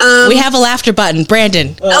 We have a laughter button,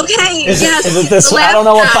 Brandon. Okay, yes. Is it this one? I don't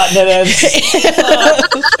know what button it is.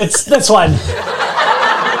 It's this one. There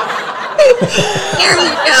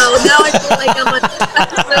you go. Now I feel like I'm on an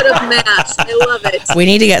episode of MASH. I love it. We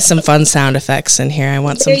need to get some fun sound effects in here. I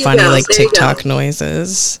want some funny like TikTok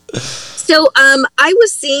noises. So I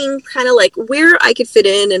was seeing kind of like where I could fit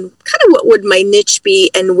in and kind of what would my niche be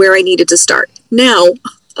and where I needed to start. Now,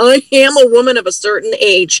 I am a woman of a certain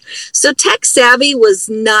age, so tech savvy was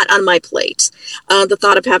not on my plate. The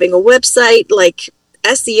thought of having a website, like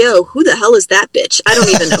SEO, who the hell is that bitch? I don't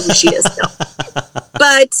even know who she is still.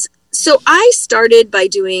 But so I started by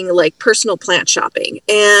doing like personal plant shopping,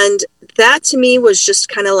 and that to me was just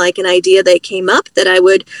kind of like an idea that came up that I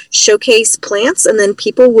would showcase plants and then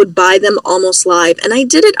people would buy them almost live. And I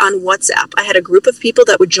did it on WhatsApp. I had a group of people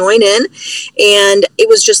that would join in, and it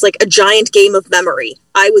was just like a giant game of memory.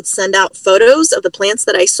 I would send out photos of the plants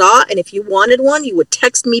that I saw, and if you wanted one, you would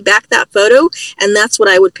text me back that photo, and that's what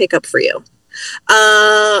I would pick up for you.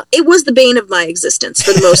 It was the bane of my existence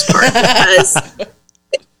for the most part because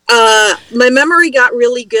my memory got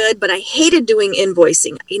really good, but I hated doing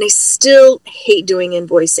invoicing. I still hate doing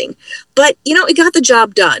invoicing. But, it got the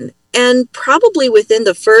job done. And probably within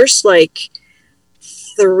the first,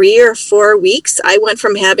 3 or 4 weeks, I went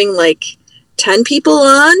from having, 10 people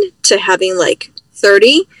on to having,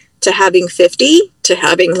 30 to having 50 to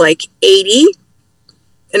having, 80.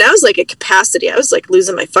 And I was, at capacity. I was,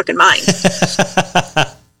 losing my fucking mind.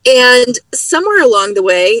 And somewhere along the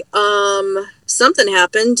way, something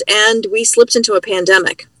happened and we slipped into a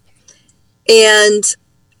pandemic. And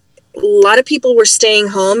a lot of people were staying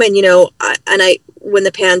home. And, when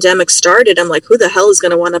the pandemic started, I'm like, who the hell is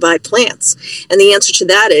going to want to buy plants? And the answer to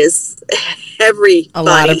that is everybody. A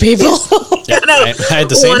lot of people. I had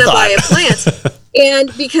the same thought. Buy a plant.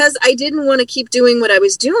 And because I didn't want to keep doing what I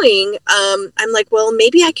was doing, I'm like, well,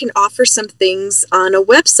 maybe I can offer some things on a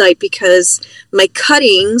website because my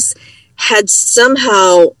cuttings had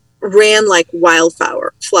somehow ran like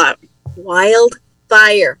wildfire.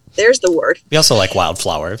 There's the word. We also like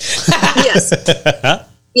wildflowers. Yes.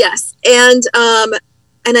 Yes. And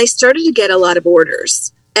I started to get a lot of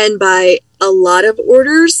orders. And by a lot of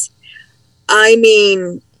orders, I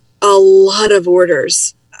mean a lot of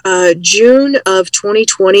orders. June of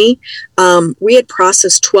 2020, we had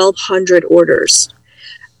processed 1,200 orders.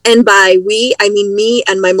 And by we, I mean me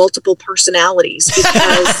and my multiple personalities,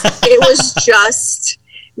 because it was just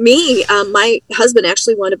me. My husband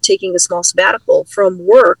actually wound up taking a small sabbatical from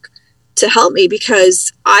work to help me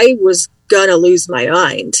because I was going to lose my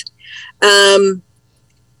mind. And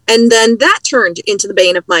then that turned into the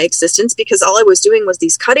bane of my existence because all I was doing was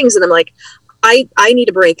these cuttings. And I'm like, I need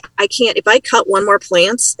a break. I can't, if I cut one more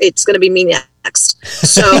plants, it's going to be me next.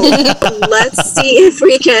 So let's see if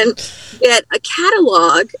we can get a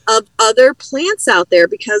catalog of other plants out there,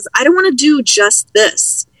 because I don't want to do just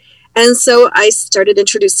this. And so I started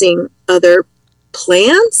introducing other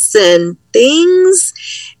plants and things.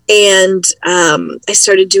 And I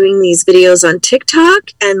started doing these videos on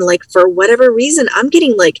TikTok. And like, for whatever reason, I'm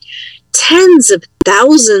getting like tens of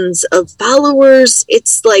thousands of followers.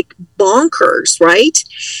 It's like bonkers, right?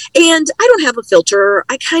 And I don't have a filter.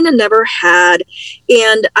 I kind of never had.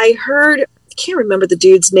 And I heard, I can't remember the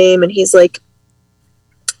dude's name, and he's like,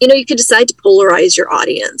 you know, you can decide to polarize your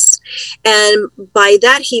audience. And by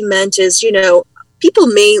that he meant is, you know, people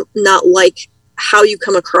may not like how you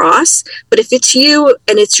come across, but if it's you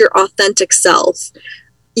and it's your authentic self,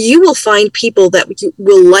 you will find people that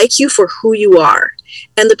will like you for who you are.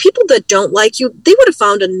 And the people that don't like you, they would have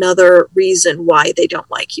found another reason why they don't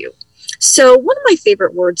like you. So one of my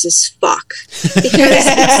favorite words is fuck, because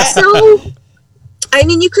it's so, I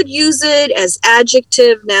mean, you could use it as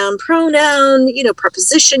adjective, noun, pronoun, you know,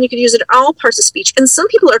 preposition. You could use it in all parts of speech. And some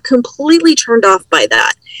people are completely turned off by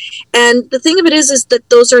that. And the thing of it is that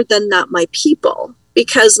those are then not my people,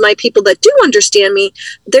 because my people that do understand me,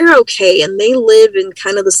 they're okay. And they live in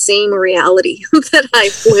kind of the same reality that I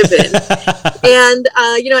live in.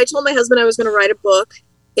 And, you know, I told my husband I was going to write a book,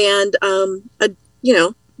 and, you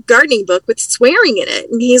know, gardening book with swearing in it.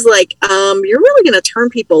 And he's like, you're really going to turn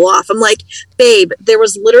people off. I'm like, babe, there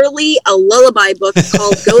was literally a lullaby book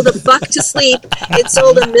called Go the Fuck to Sleep. It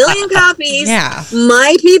sold 1 million copies. Yeah.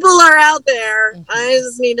 My people are out there. I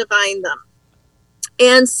just need to find them.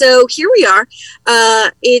 And so here we are.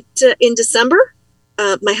 In December,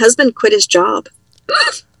 my husband quit his job.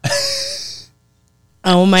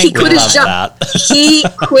 Oh my God. He quit his job. He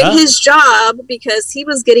quit his job because he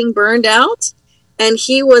was getting burned out. And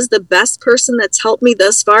he was the best person that's helped me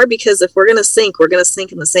thus far, because if we're going to sink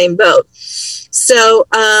in the same boat. So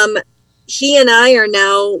he and I are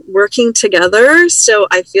now working together. So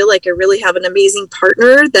I feel like I really have an amazing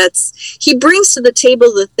partner he brings to the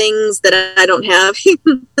table the things that I don't have.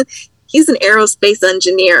 He's an aerospace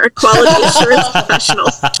engineer, a quality assurance professional.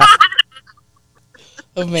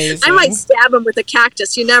 Amazing. I might stab him with a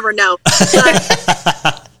cactus. You never know.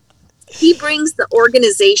 But he brings the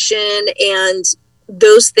organization and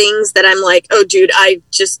those things that I'm like, oh, dude, I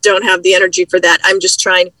just don't have the energy for that. I'm just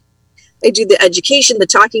I do the education, the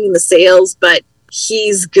talking, and the sales, but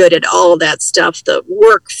he's good at all that stuff, the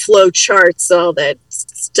workflow charts, all that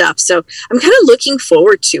stuff. So I'm kind of looking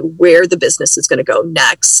forward to where the business is going to go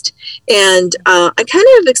next. And I'm kind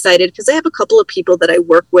of excited because I have a couple of people that I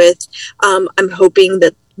work with. I'm hoping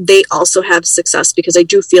that they also have success, because I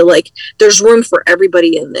do feel like there's room for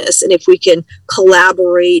everybody in this. And if we can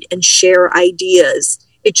collaborate and share ideas,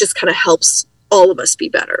 it just kind of helps all of us be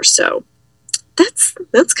better. So that's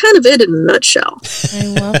kind of it in a nutshell. I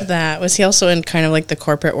love that. Was he also in kind of like the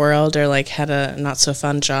corporate world, or like had a not so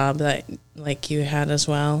fun job that like you had as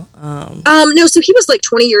well? No, so he was like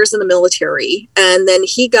 20 years in the military, and then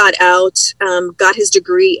he got out, got his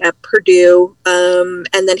degree at Purdue, and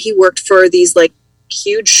then he worked for these like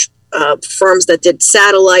huge firms that did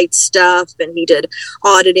satellite stuff, and he did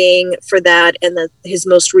auditing for that. And then his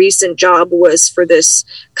most recent job was for this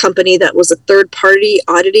company that was a third party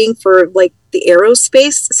auditing for like the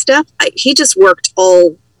aerospace stuff. He just worked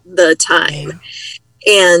all the time.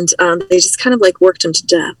 And they just kind of like worked him to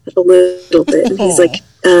death a little bit. And he's like,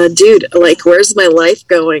 dude, like, where's my life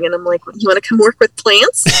going? And I'm like, you want to come work with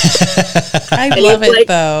plants? I love it, like,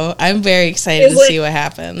 though. I'm very excited to see what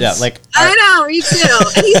happens. Yeah, like I know, me too.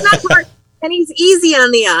 And he's not hard, and he's easy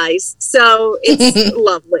on the eyes, so it's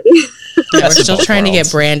lovely. Yeah, we're still trying to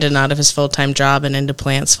get Brandon out of his full-time job and into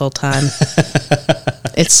plants full-time.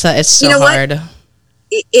 It's so hard. What?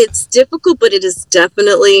 It's difficult, but it is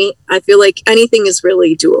definitely, I feel like anything is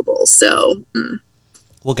really doable. So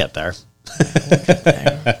we'll get there.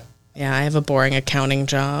 Yeah, I have a boring accounting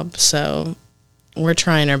job, so we're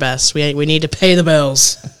trying our best. We need to pay the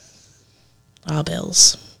bills. All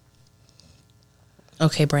bills.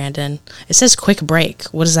 Okay, Brandon. It says quick break.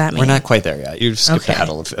 What does that mean? We're not quite there yet. You skipped ahead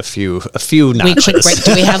a few notches. Quick break.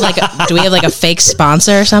 Do we have like a fake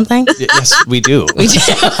sponsor or something? Yes, we do. We do.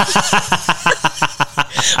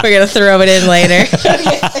 We're gonna throw it in later.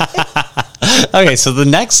 Okay, so the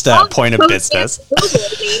next point of business.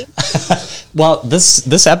 Well,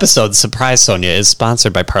 this episode, Surprise Sonia, is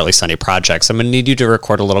sponsored by Partly Sunny Projects. I'm going to need you to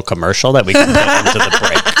record a little commercial that we can put into the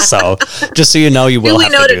break. So, just so you know, you will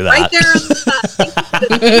have to do that. Right there on the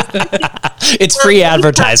top. It's free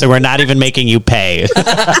advertising. We're not even making you pay.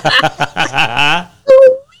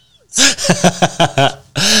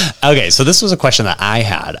 Okay, so this was a question that I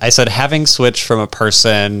had. I said, having switched from a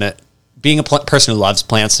person, being a person who loves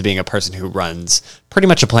plants to being a person who runs pretty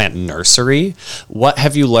much a plant nursery, what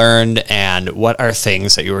have you learned, and what are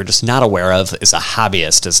things that you were just not aware of as a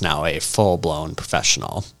hobbyist is now a full-blown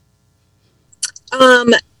professional?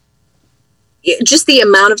 Just the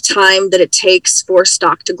amount of time that it takes for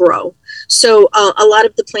stock to grow. So a lot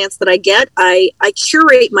of the plants that I get, I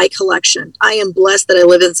curate my collection. I am blessed that I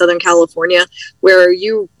live in Southern California, where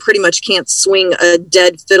you pretty much can't swing a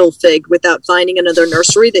dead fiddle fig without finding another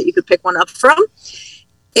nursery that you could pick one up from.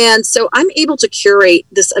 And so I'm able to curate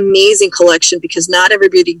this amazing collection because not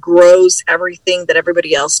everybody grows everything that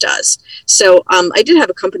everybody else does. So I did have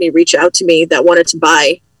a company reach out to me that wanted to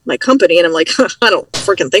buy my company, and I'm like, I don't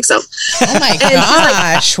freaking think so. Oh my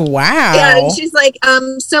gosh. Like, wow. Yeah, and she's like,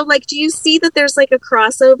 so like, do you see that there's like a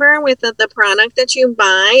crossover with the product that you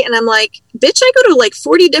buy? And I'm like, bitch, I go to like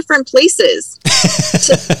 40 different places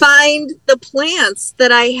to find the plants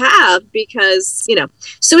that I have because,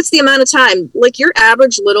 so it's the amount of time. Like your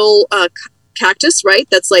average little cactus, right?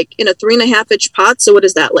 That's like in a 3.5 inch pot. So what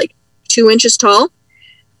is that, like 2 inches tall?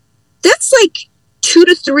 That's like 2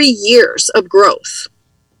 to 3 years of growth.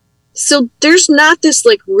 So there's not this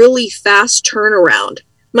like really fast turnaround.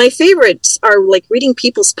 My favorites are like reading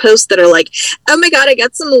people's posts that are like, oh my God, I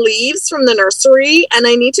got some leaves from the nursery and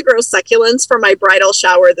I need to grow succulents for my bridal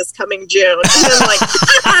shower this coming June. And I'm like,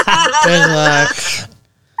 good luck.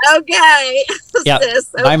 Okay. Yeah.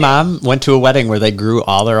 Okay. My mom went to a wedding where they grew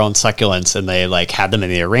all their own succulents and they like had them in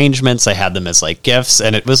the arrangements. They had them as like gifts.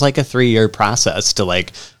 And it was like a 3-year process to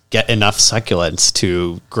like get enough succulents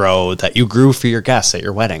to grow that you grew for your guests at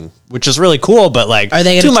your wedding, which is really cool, but like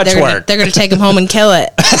too much work. They're going to take them home and kill it.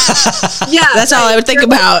 Yeah. That's all I would think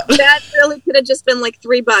about. That really could have just been like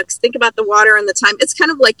 $3. Think about the water and the time. It's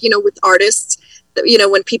kind of like, with artists,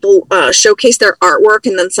 when people showcase their artwork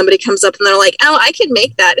and then somebody comes up and they're like, oh, I can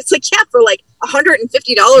make that. It's like, yeah, for like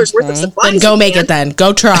 $150 worth of supplies. Then go make it then.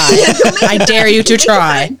 Go try. I dare you to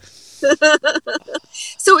try.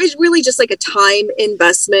 So it's really just like a time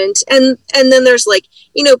investment. And then there's like,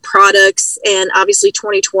 products. And obviously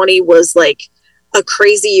 2020 was like a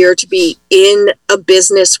crazy year to be in a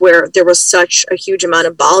business where there was such a huge amount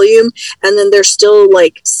of volume. And then there's still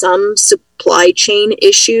like some supply chain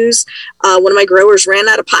issues. One of my growers ran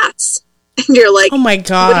out of pots. And you're like, oh my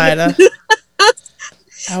God.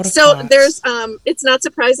 So pots. There's it's not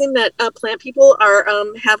surprising that plant people are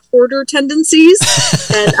have hoarder tendencies.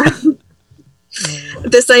 And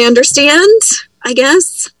this I understand, I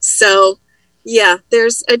guess. So yeah,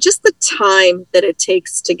 there's just the time that it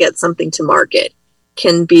takes to get something to market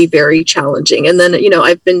can be very challenging. And then,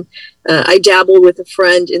 I've been, I dabble with a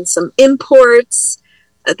friend in some imports.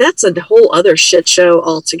 That's a whole other shit show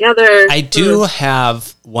altogether. I do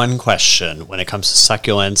have one question when it comes to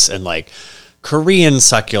succulents and like Korean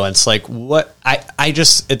succulents, like what I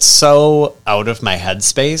just, it's so out of my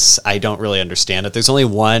headspace. I don't really understand it. There's only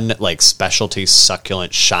one like specialty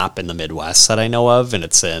succulent shop in the Midwest that I know of, and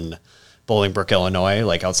it's in Bolingbrook, Illinois,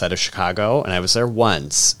 like outside of Chicago. And I was there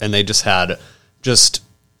once, and they just had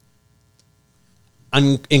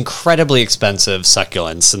incredibly expensive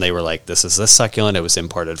succulents. And they were like, this is this succulent. It was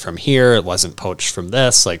imported from here. It wasn't poached from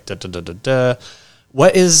this, like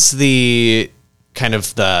What is the kind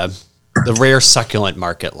of the rare succulent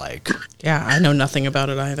market like? Yeah, I know nothing about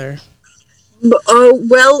it either. Oh,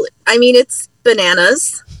 well, I mean, it's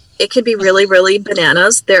bananas. It could be really, really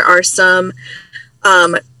bananas. There are some,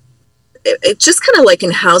 it's just kind of like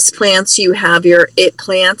in house plants, you have your it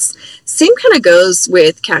plants. Same kind of goes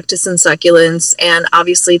with cactus and succulents. And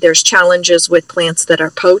obviously there's challenges with plants that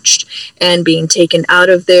are poached and being taken out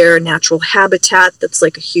of their natural habitat. That's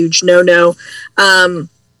like a huge no-no.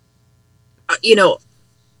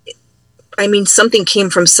 I mean, something came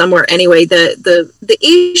from somewhere anyway. The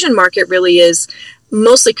Asian market really is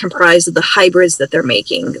mostly comprised of the hybrids that they're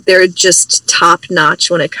making. They're just top notch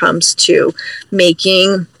when it comes to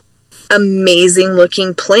making amazing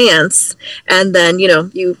looking plants. And then,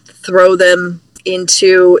 you throw them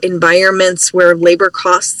into environments where labor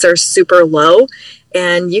costs are super low,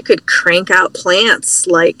 and you could crank out plants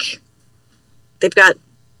like they've got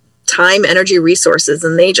time, energy, resources,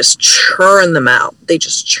 and they just churn them out.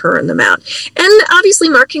 And obviously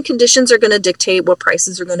market conditions are going to dictate what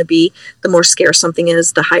prices are going to be. The more scarce something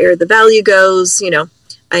is, the higher the value goes.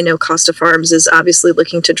 I know Costa Farms is obviously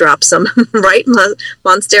looking to drop some right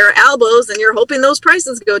Monstera albos, and you're hoping those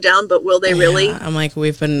prices go down, but will they really? I'm like,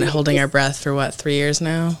 we've been holding our breath for 3 years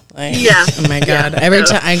now. Like, yeah. Oh my God. Every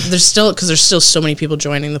time there's still so many people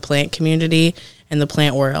joining the plant community and the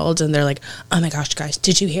plant world, and they're like, oh my gosh, guys,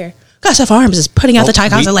 did you hear? Costa Farms is putting out the Thai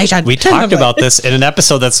constellation. We talked about this in an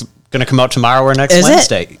episode that's Going to come out tomorrow or next Is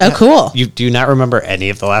Wednesday. it? Oh, cool. You do not remember any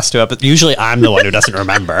of the last 2 episodes? Usually I'm the one who doesn't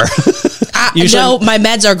remember. No, my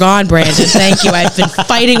meds are gone, Brandon. Thank you. I've been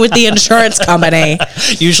fighting with the insurance company.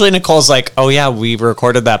 Usually Nicole's like, oh yeah, we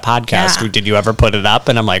recorded that podcast. Yeah. Did you ever put it up?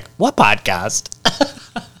 And I'm like, what podcast?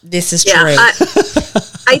 This is Yeah, true.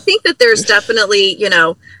 I think that there's definitely,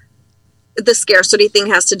 the scarcity thing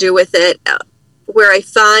has to do with it, where I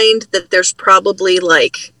find that there's probably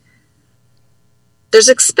there's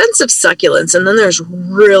expensive succulents and then there's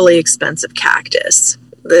really expensive cactus.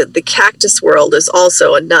 The cactus world is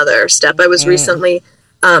also another step. I was recently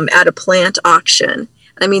at a plant auction.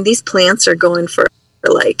 I mean, these plants are going for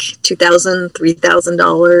like $2,000,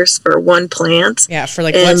 $3,000 for one plant. Yeah, for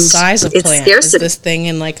what And size of it's plant? scarcity. Is this thing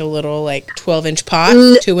in like a little 12-inch pot,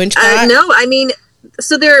 2-inch pot? No, I mean,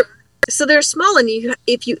 so they're small, and you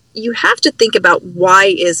have to think about why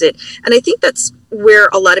is it, and I think that's where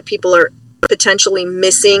a lot of people are potentially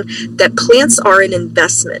missing that plants are an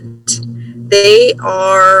investment. They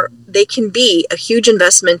can be a huge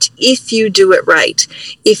investment if you do it right.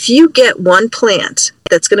 If you get one plant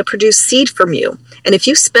that's going to produce seed from you, and if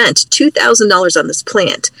you spent $2,000 on this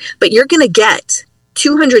plant, but you're going to get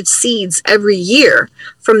 200 seeds every year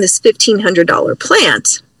from this $1,500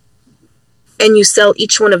 plant, and you sell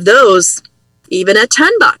each one of those even at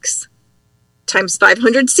 $10 times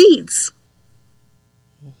 500 seeds,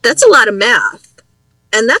 that's a lot of math.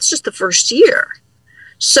 And that's just the first year.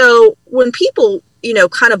 So when people,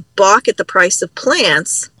 kind of balk at the price of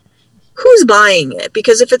plants, who's buying it?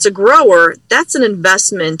 Because if it's a grower, that's an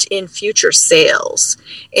investment in future sales.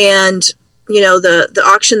 And, the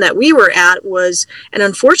auction that we were at was an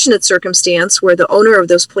unfortunate circumstance where the owner of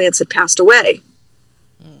those plants had passed away.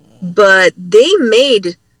 But they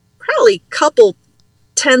made probably a couple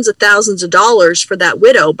tens of thousands of dollars for that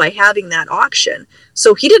widow by having that auction.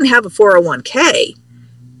 So he didn't have a 401k.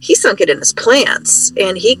 He sunk it in his plants,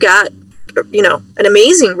 and he got, an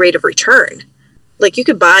amazing rate of return. Like you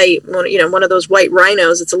could buy, one of those white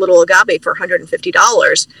rhinos. It's a little agave for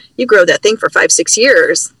 $150. You grow that thing for 5-6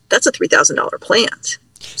 years. That's a $3,000 plant.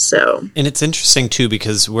 So, and it's interesting too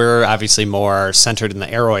because we're obviously more centered in the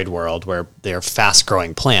aroid world where they're fast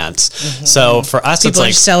growing plants. Mm-hmm. So for us, people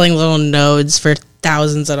it's are selling little nodes for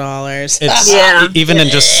thousands of dollars. It's even in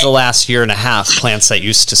just the last year and a half, plants that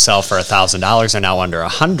used to sell for $1,000 are now under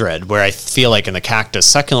 $100. Where I feel like in the cactus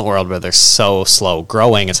succulent world, where they're so slow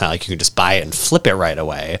growing, it's not like you can just buy it and flip it right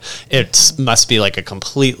away. It must be like a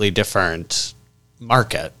completely different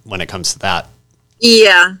market when it comes to that.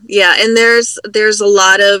 Yeah, and there's a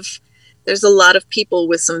lot of people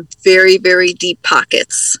with some very, very deep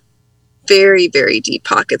pockets, very, very deep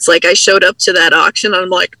pockets. Like I showed up to that auction, and I'm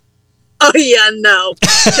like, oh yeah, no.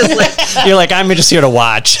 You're like, I'm just here to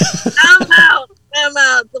watch. I'm out.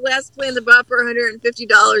 The last plant I bought for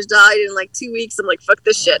 $150 died in like 2 weeks. I'm like, fuck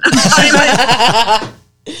this shit.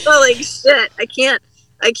 Like shit, I can't.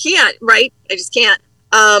 Right? I just can't.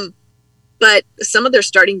 But some of their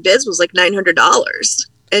starting bids was like $900,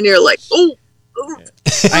 and you're like, oh.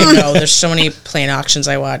 I know. There's so many plant auctions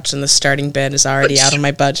I watch, and the starting bid is already out of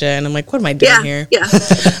my budget, and I'm like, what am I doing here? Yeah.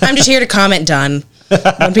 I'm just here to comment done.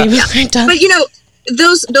 When people are done. But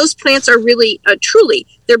those plants are really, truly,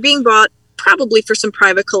 they're being bought probably for some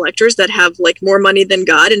private collectors that have like more money than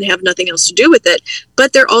God and have nothing else to do with it.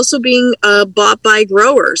 But they're also being bought by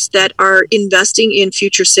growers that are investing in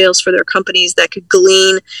future sales for their companies that could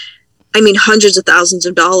glean, hundreds of thousands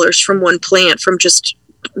of dollars from one plant, from just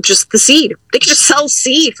the seed. They could just sell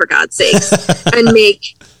seed, for God's sakes, and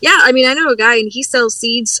make. Yeah, I know a guy, and he sells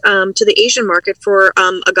seeds to the Asian market for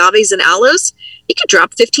agaves and aloes. He could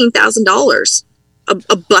drop $15,000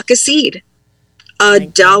 a buck a seed,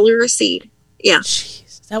 $1 a seed. Yeah. Jeez.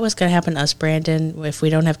 Is that what's going to happen to us, Brandon, if we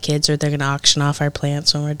don't have kids, or they're going to auction off our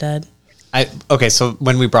plants when we're dead? So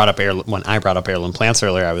when I brought up heirloom plants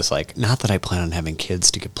earlier, I was like, not that I plan on having kids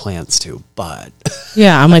to give plants to, but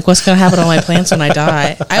yeah, I'm like, what's going to happen to all my plants when I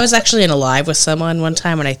die? I was actually in a live with someone one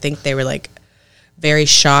time, and I think they were like very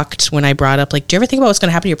shocked when I brought up, like, do you ever think about what's going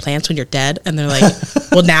to happen to your plants when you're dead? And they're like,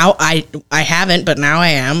 well, now I haven't, but now I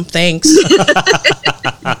am. Thanks.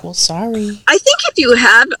 Like, well, sorry. I think if you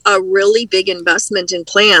have a really big investment in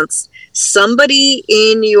plants, somebody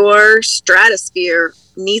in your stratosphere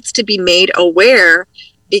needs to be made aware,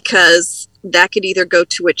 because that could either go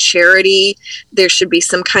to a charity. There should be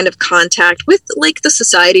some kind of contact with like the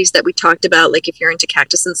societies that we talked about. Like if you're into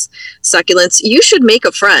cactus and succulents, you should make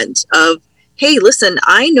a friend of, hey, listen,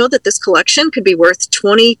 I know that this collection could be worth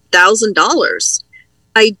 $20,000.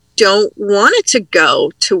 I don't want it to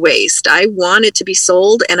go to waste. I want it to be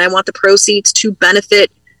sold, and I want the proceeds to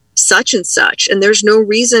benefit such and such. And there's no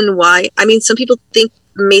reason why. Some people think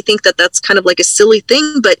may think that that's kind of like a silly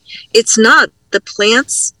thing, but it's not. The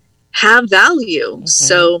plants have value.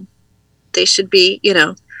 So they should be,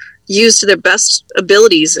 used to their best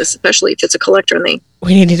abilities, especially if it's a collector and they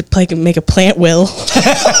We need to make a plant will.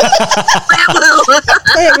 Plant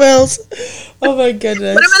wills. Oh my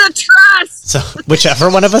goodness. Put them in a trust. So whichever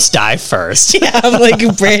one of us die first. Yeah, I'm like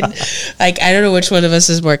Bryn. Like I don't know which one of us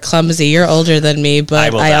is more clumsy. You're older than me,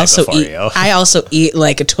 but I also eat. I also eat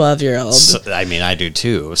like a 12-year-old. So, I mean, I do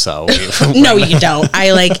too. So no, you don't.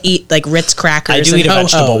 I eat like Ritz crackers. I do eat a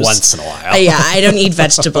vegetable once in a while. Yeah, I don't eat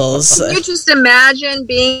vegetables. Can you just imagine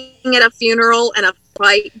being at a funeral and a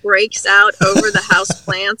fight breaks out over the house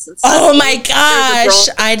plants? And oh my gosh,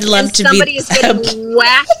 I'd love to be. Somebody is getting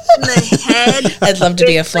whacked in the head. I'd love to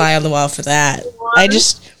be a fly on the wall for that. I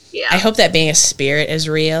hope that being a spirit is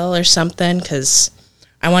real or something, because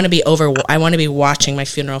I want to be watching my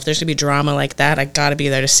funeral. If there's gonna be drama like that, I gotta be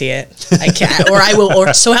there to see it. I can't,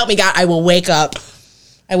 or so help me God, I will wake up.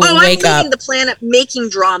 I'm leaving the planet making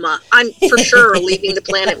drama. I'm for sure leaving the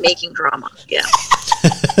planet making drama. Yeah.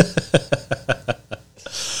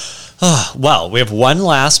 Well, we have one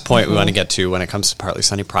last point we want to get to when it comes to Partly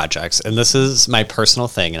Sunny projects, and this is my personal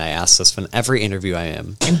thing, and I ask this in every interview I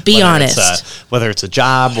am. And be honest. Whether it's a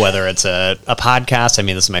job, whether it's a podcast. I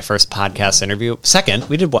mean, this is my first podcast interview. Second,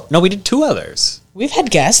 we did what? No, we did 2 others. We've had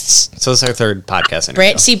guests. So it's our 3rd podcast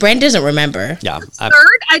interview. Brent doesn't remember. Yeah. 3rd?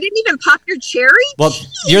 I didn't even pop your cherry? Well,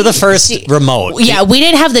 you're the first remote. Yeah, we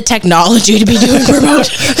didn't have the technology to be doing remote.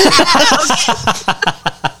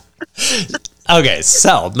 Okay,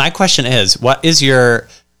 so my question is, what is your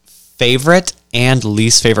favorite and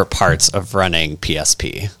least favorite parts of running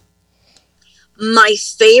PSP? My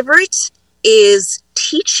favorite is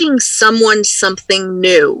teaching someone something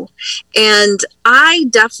new. And I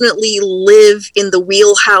definitely live in the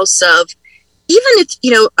wheelhouse of, even if,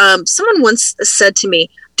 someone once said to me,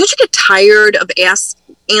 don't you get tired of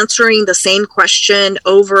answering the same question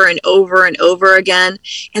over and over and over again?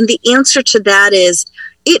 And the answer to that is,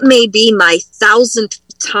 it may be my 1,000th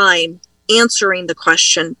time answering the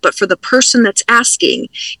question, but for the person that's asking,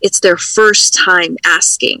 it's their first time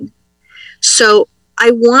asking. So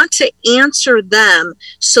I want to answer them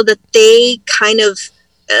so that they kind of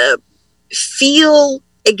feel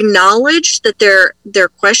acknowledged, that their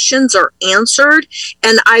questions are answered,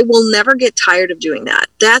 and I will never get tired of doing that.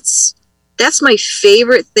 That's my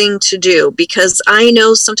favorite thing to do, because I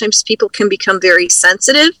know sometimes people can become very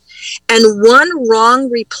sensitive. And one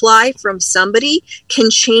wrong reply from somebody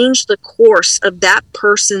can change the course of that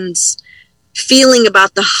person's feeling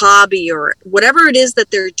about the hobby or whatever it is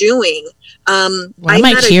that they're doing. Why am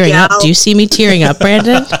I tearing up? Do you see me tearing up,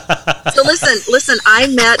 Brandon? So listen, I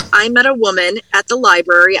met a woman at the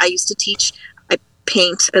library. I used to teach, I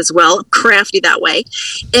paint as well, crafty that way.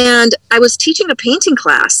 And I was teaching a painting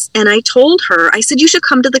class, and I told her, I said, you should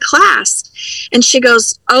come to the class. And she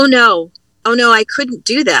goes, oh no, I couldn't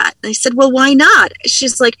do that. And I said, well, why not?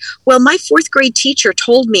 She's like, well, my 4th grade teacher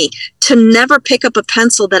told me to never pick up a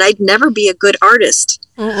pencil, that I'd never be a good artist.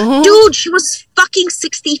 Dude, she was fucking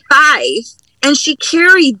 65, and she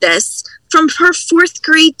carried this from her 4th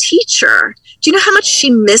grade teacher. Do you know how much she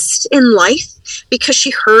missed in life because she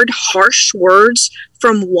heard harsh words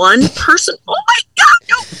from one person? Oh my God,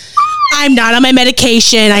 no. I'm not on my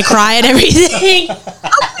medication. I cry at everything. Okay.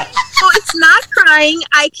 So it's not crying.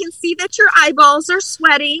 I can see that your eyeballs are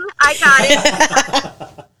sweating. I got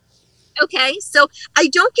it. Okay, so I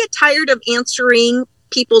don't get tired of answering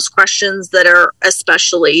people's questions that are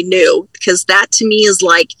especially new, because that to me is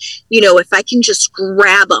like, if I can just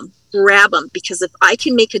grab them, because if I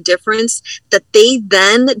can make a difference, that they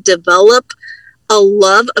then develop a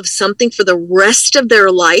love of something for the rest of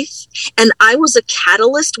their life, and I was a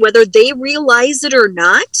catalyst, whether they realize it or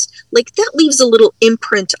not, like that leaves a little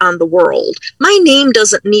imprint on the world. My name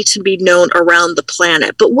doesn't need to be known around the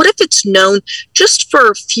planet, but what if it's known just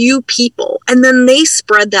for a few people, and then they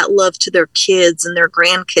spread that love to their kids and their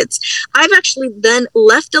grandkids? I've actually then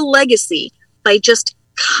left a legacy by just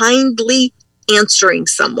kindly answering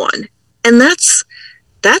someone, and that's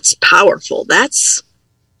powerful. That's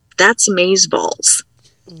amazeballs.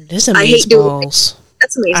 It is amazeballs.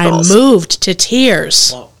 That's amazeballs. I moved to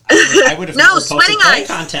tears. Well, I would have no, never posted sweating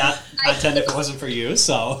content if it wasn't for you,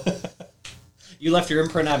 so you left your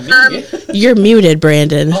imprint on me. You're muted,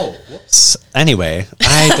 Brandon. Oh, whoops. Anyway,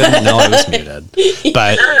 I didn't know I was muted.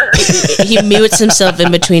 But he mutes himself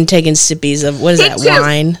in between taking sippies of, what is that,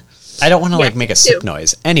 wine? I don't want to make a sip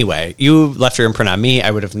noise. Anyway, you left your imprint on me. I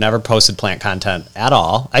would have never posted plant content at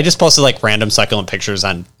all. I just posted random succulent pictures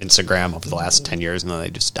on Instagram over the last 10 years, and then they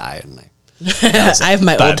just died. And I have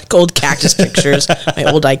my old cactus pictures, my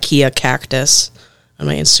old IKEA cactus. on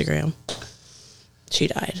my Instagram. She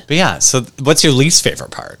died. But yeah, so what's your least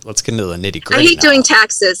favorite part? Let's get into the nitty gritty. I hate doing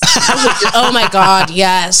taxes. Oh my God,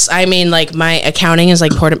 yes. I mean, like, my accounting is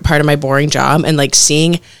like part of my boring job, and like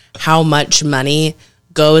seeing how much money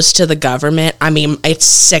goes to the government, I mean, it's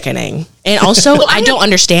sickening. And also, I don't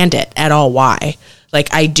understand it at all. Why?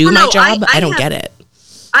 Like, I do my job, I don't get it.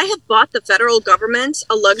 I have bought the federal government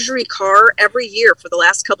a luxury car every year for the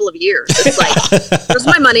last couple of years. It's like, here's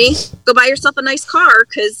my money. Go buy yourself a nice car,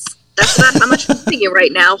 because that's about how much I'm paying you right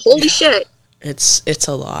now. Holy shit. It's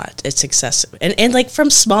a lot. It's excessive. And like from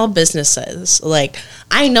small businesses, like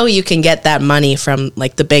I know you can get that money from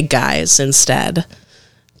like the big guys instead.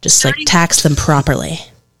 Just like tax them properly.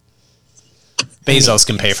 Bezos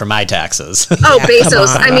can pay for my taxes. Oh, yeah,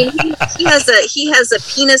 Bezos. I mean, he has a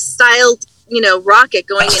penis styled, rocket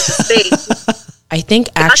going into space. I think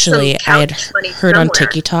actually I had heard on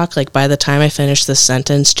TikTok, like by the time I finished this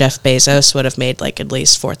sentence, Jeff Bezos would have made like at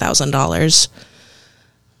least $4,000.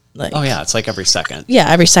 Like, oh yeah, it's like every second. Yeah,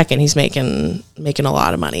 every second he's making a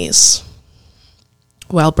lot of monies.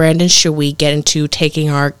 Well, Brandon, should we get into taking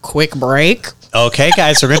our quick break? Okay,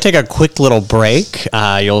 guys, we're going to take a quick little break.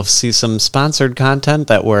 You'll see some sponsored content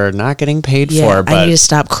that we're not getting paid for. But I need to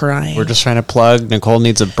stop crying. We're just trying to plug. Nicole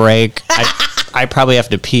needs a break. I probably have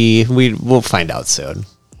to pee. We'll find out soon.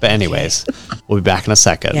 But anyways, we'll be back in a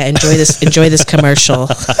second. Yeah, enjoy this commercial.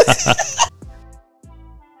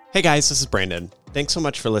 Hey guys, this is Brandon. Thanks so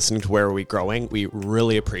much for listening to Where Are We Growing? We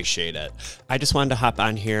really appreciate it. I just wanted to hop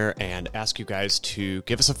on here and ask you guys to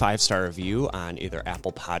give us a 5-star review on either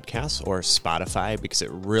Apple Podcasts or Spotify, because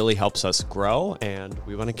it really helps us grow and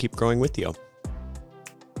we want to keep growing with you.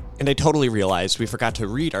 And I totally realized we forgot to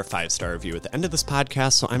read our 5-star review at the end of this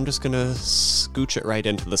podcast, so I'm just going to scooch it right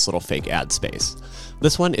into this little fake ad space.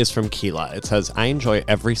 This one is from Keela. It says, I enjoy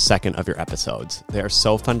every second of your episodes. They are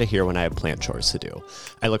so fun to hear when I have plant chores to do.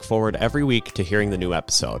 I look forward every week to hearing the new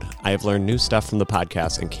episode. I have learned new stuff from the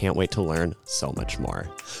podcast and can't wait to learn so much more.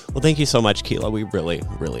 Well, thank you so much, Keela. We really,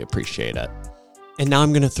 really appreciate it. And now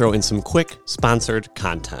I'm going to throw in some quick sponsored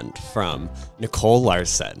content from Nicole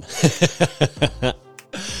Larson.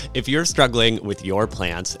 If you're struggling with your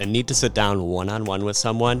plants and need to sit down one-on-one with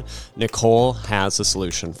someone, Nicole has a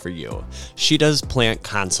solution for you. She does plant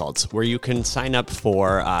consults where you can sign up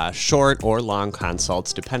for short or long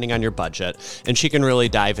consults depending on your budget, and she can really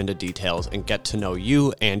dive into details and get to know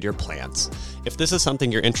you and your plants. If this is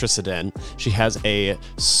something you're interested in, she has a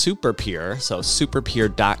super peer, so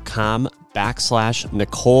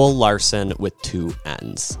superpeer.com/Nicole Larson with 2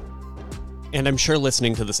 N's. And I'm sure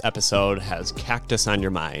listening to this episode has cactus on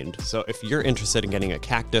your mind. So if you're interested in getting a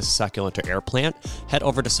cactus, succulent, or air plant, head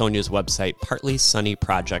over to Sonia's website,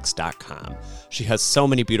 partlysunnyprojects.com. She has so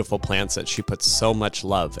many beautiful plants that she puts so much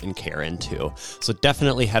love and care into. So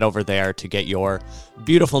definitely head over there to get your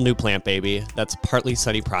beautiful new plant baby. That's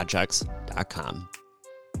partlysunnyprojects.com.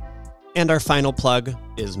 And our final plug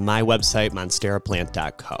is my website,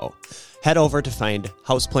 monsteraplant.co. Head over to find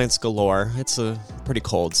houseplants galore. It's pretty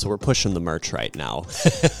cold, so we're pushing the merch right now.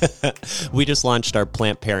 We just launched our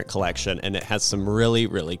Plant Parent collection, and it has some really,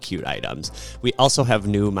 really cute items. We also have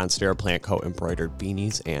new Monstera Plant Co. embroidered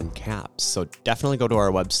beanies and caps. So definitely go to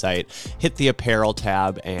our website, hit the apparel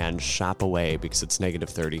tab, and shop away, because it's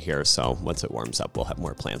 -30 here. So once it warms up, we'll have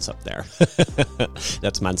more plants up there.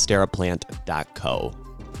 That's monsteraplant.co.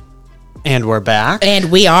 And we're back.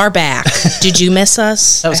 And we are back. Did you miss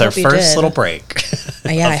us? That was our first little break.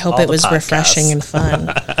 Yeah, I hope it was refreshing and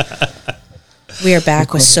fun. We are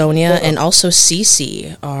back with Sonia and also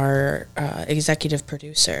Cece, our executive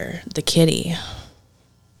producer, the kitty.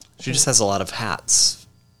 She just has a lot of hats.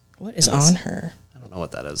 What is on her? I don't know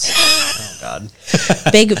what that is. Oh, God.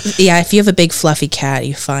 If you have a big fluffy cat,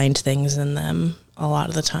 you find things in them a lot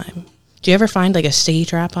of the time. Do you ever find like a sticky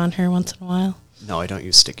trap on her once in a while? No, I don't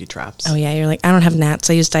use sticky traps. Oh, yeah. You're like, I don't have gnats.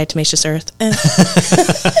 I use diatomaceous earth.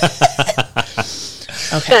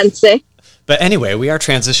 Okay. Fancy. But anyway, we are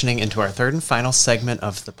transitioning into our third and final segment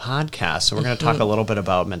of the podcast. So we're going to talk a little bit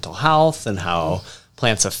about mental health and how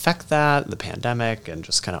plants affect that, the pandemic, and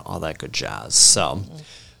just kind of all that good jazz. So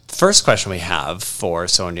the first question we have for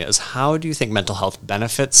Sonia is, how do you think mental health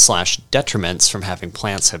benefits / detriments from having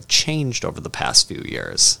plants have changed over the past few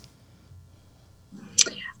years?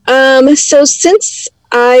 So since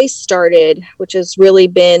I started, which has really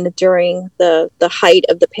been during the height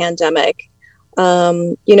of the pandemic,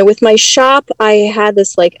 with my shop, I had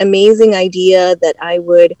this like amazing idea that I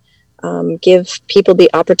would give people the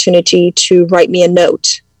opportunity to write me a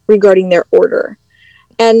note regarding their order.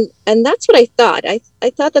 And that's what I thought. I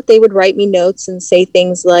thought that they would write me notes and say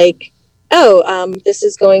things like, this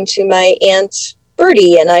is going to my Aunt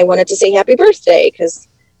birdie and I wanted to say happy birthday because,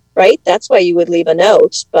 right, that's why you would leave a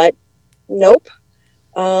note. But nope.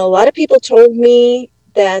 A lot of people told me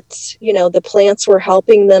that, you know, the plants were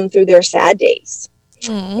helping them through their sad days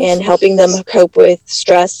and helping them cope with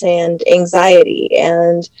stress and anxiety.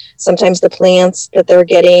 And sometimes the plants that they're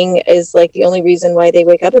getting is like the only reason why they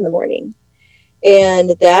wake up in the morning. And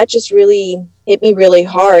that just really hit me really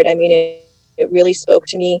hard. I mean, it really spoke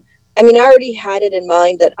to me. I mean, I already had it in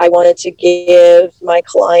mind that I wanted to give my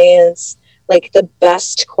clients like the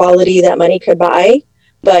best quality that money could buy.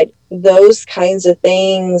 But those kinds of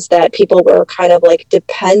things that people were kind of like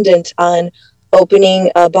dependent on opening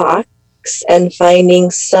a box and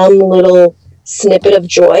finding some little snippet of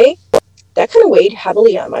joy, that kind of weighed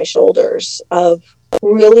heavily on my shoulders of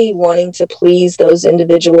really wanting to please those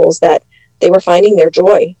individuals that they were finding their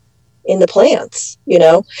joy in the plants, you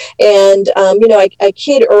know. And, you know, I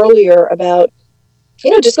kid earlier about,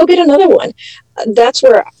 you know, just go get another one. That's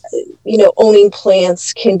where, you know, owning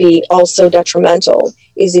plants can be also detrimental,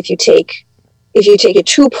 is if you take it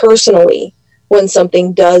too personally when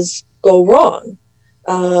something does go wrong.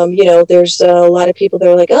 You know, there's a lot of people that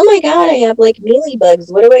are like, oh my God, I have like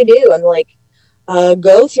mealybugs. What do I do? I'm like,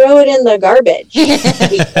 go throw it in the garbage.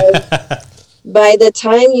 Because by the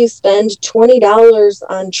time you spend $20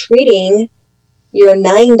 on treating your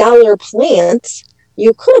 $9 plants,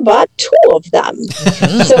 you could have bought 2 of them.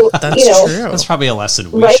 So, That's you know, true. That's probably a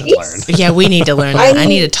lesson we should learn. Yeah, we need to learn that. I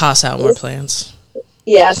need to toss out more plants.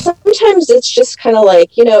 Yeah, sometimes it's just kind of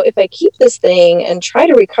like, you know, if I keep this thing and try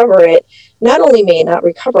to recover it, not only may it not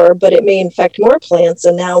recover, but it may infect more plants,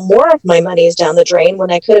 and now more of my money is down the drain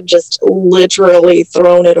when I could have just literally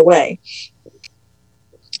thrown it away.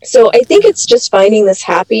 So I think it's just finding this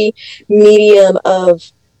happy medium of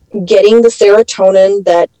getting the serotonin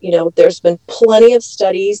that, you know, there's been plenty of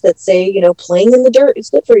studies that say, you know, playing in the dirt is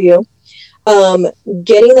good for you.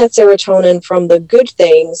 Getting that serotonin from the good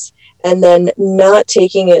things and then not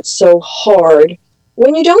taking it so hard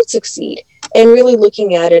when you don't succeed, and really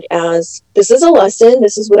looking at it as, this is a lesson.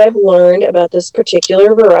 This is what I've learned about this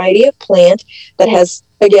particular variety of plant that has,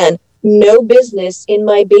 again, no business in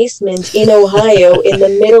my basement in Ohio in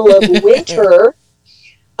the middle of winter.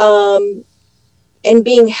 And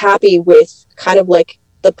being happy with kind of like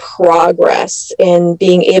the progress and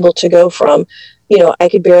being able to go from, you know, I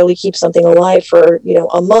could barely keep something alive for, you know,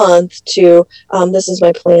 a month to, this is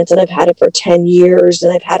my plant and I've had it for 10 years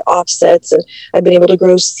and I've had offsets and I've been able to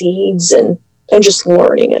grow seeds and just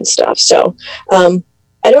learning and stuff. So, I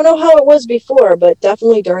don't know how it was before, but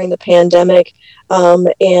definitely during the pandemic.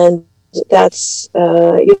 And that's,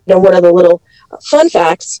 you know, one of the little fun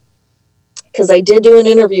facts, because I did do an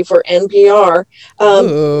interview for NPR.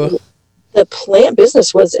 The plant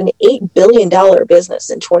business was an $8 billion business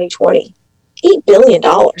in 2020. $8 billion.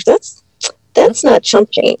 That's not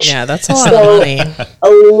chump change. Yeah, that's a lot of money. A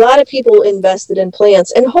lot of people invested in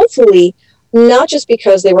plants, and hopefully not just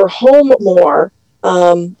because they were home more,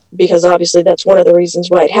 because obviously that's one of the reasons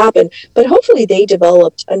why it happened, but hopefully they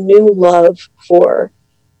developed a new love for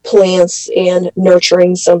plants and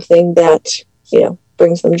nurturing something that, you know,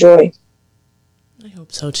 brings them joy. I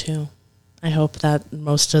hope so too. I hope that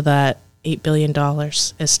most of that $8 billion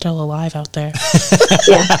is still alive out there.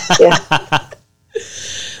 Yeah.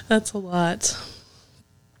 That's a lot.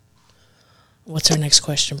 What's our next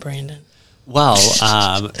question, Brandon? Well,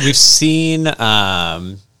 we've seen,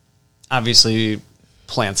 obviously,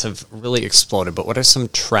 plants have really exploded, but what are some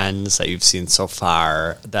trends that you've seen so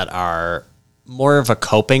far that are more of a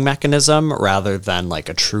coping mechanism rather than like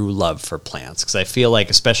a true love for plants? Because I feel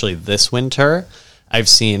like, especially this winter, I've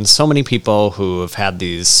seen so many people who have had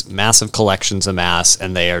these massive collections amass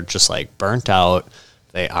and they are just like burnt out.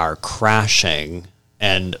 They are crashing.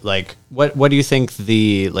 And like, what do you think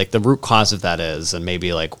the root cause of that is? And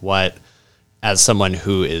maybe like what, as someone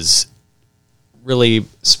who is really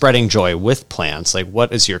spreading joy with plants, like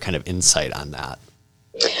what is your kind of insight on that?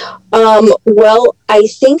 Well, I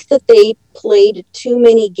think that they played too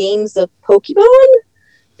many games of Pokemon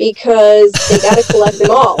because they got to collect them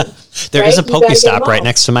all. There is a Pokestop right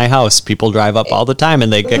next to my house. People drive up all the time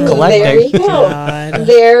and they get collecting. There you go.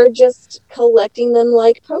 They're just collecting them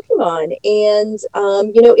like Pokemon. And,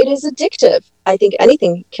 you know, it is addictive. I think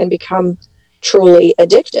anything can become truly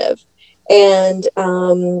addictive. And,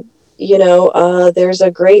 you know, there's a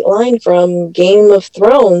great line from Game of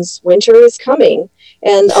Thrones, winter is coming.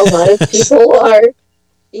 And a lot of people are,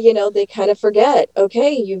 you know, they kind of forget,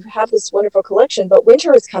 okay, you have this wonderful collection, but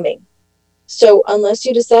winter is coming. So unless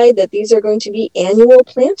you decide that these are going to be annual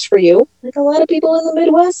plants for you, like a lot of people in the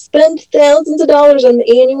Midwest spend thousands of dollars on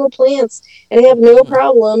annual plants and have no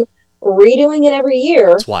problem redoing it every year.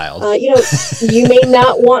 It's wild. You may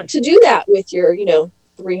not want to do that with your,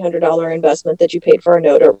 $300 investment that you paid for a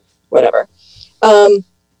note or whatever. But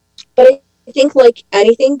I think like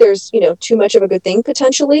anything, there's, too much of a good thing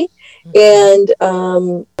potentially. And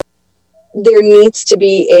there needs to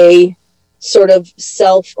be a sort of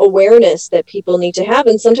self-awareness that people need to have.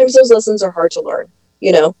 And sometimes those lessons are hard to learn.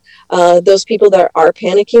 Those people that are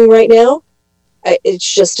panicking right now,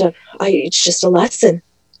 it's just a lesson.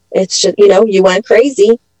 It's just, you went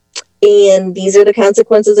crazy and these are the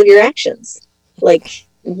consequences of your actions. Like,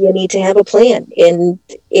 you need to have a plan, and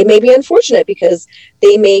it may be unfortunate because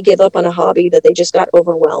they may give up on a hobby that they just got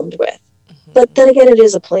overwhelmed with. But then again, it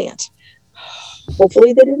is a plant.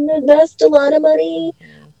 Hopefully they didn't invest a lot of money.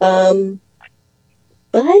 But,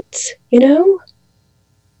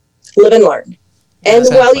 live and learn. And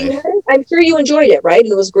while you had it, I'm sure you enjoyed it, right?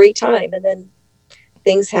 And it was a great time. And then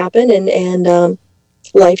things happen and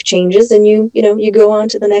life changes and you go on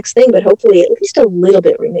to the next thing. But hopefully at least a little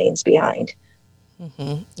bit remains behind.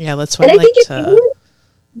 Mm-hmm. Yeah, that's what and I like to...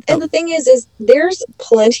 And the thing is there's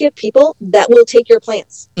plenty of people that will take your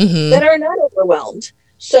plants that are not overwhelmed.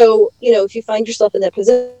 So, if you find yourself in that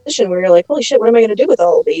position where you're like, holy shit, what am I going to do with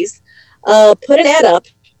all of these? Put an ad up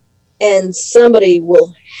and somebody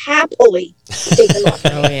will happily take them off.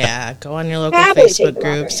 Oh, yeah. Go on your local Facebook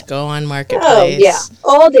groups. Go on Marketplace. Oh, yeah.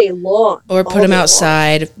 All day long. Or put them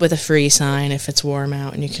outside with a free sign if it's warm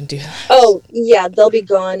out and you can do that. Oh, yeah. They'll be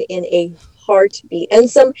gone in a heartbeat.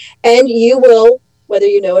 And you will, whether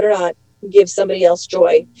you know it or not, give somebody else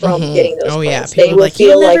joy from getting those plants. People they will feel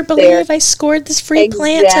you'll like never believe I scored this free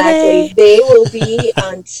plant today. They will be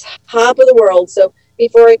on top of the world. So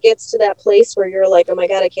before it gets to that place where you're like, oh my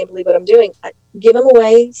God, I can't believe what I'm doing, give them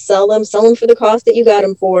away, sell them for the cost that you got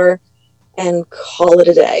them for, and call it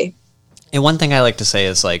a day. And one thing I like to say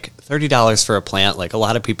is like $30 for a plant, like a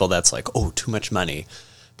lot of people that's like, oh, too much money.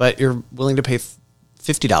 But you're willing to pay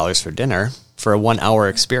 $50 for dinner for a 1 hour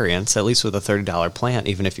experience, at least with a $30 plant.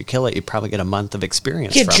 Even if you kill it, you probably get a month of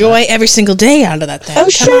experience. Get joy every single day out of that thing. Oh,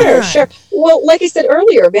 sure. Well, like I said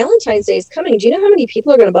earlier, Valentine's Day is coming. Do you know how many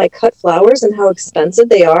people are going to buy cut flowers and how expensive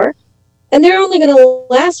they are? And they're only going to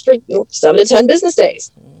last for 7 to 10 business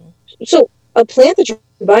days. So a plant that you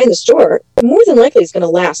buy in the store, more than likely is going to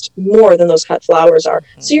last more than those cut flowers are.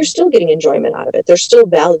 So you're still getting enjoyment out of it. There's still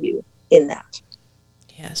value in that.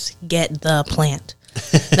 Yes, get the plant.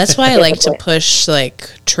 That's why I like to push like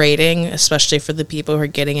trading, especially for the people who are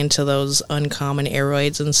getting into those uncommon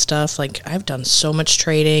aroids and stuff. Like I've done so much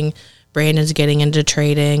trading. Brandon's getting into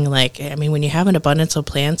trading. Like, I mean, when you have an abundance of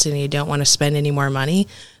plants and you don't want to spend any more money,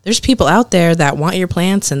 there's people out there that want your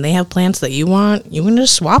plants and they have plants that you want. You can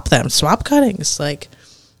just swap them, swap cuttings. Like,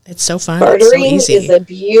 it's so fun. Bartering it's so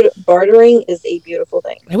easy. Bartering is a beautiful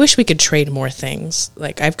thing. I wish we could trade more things.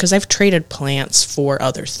 Like because I've traded plants for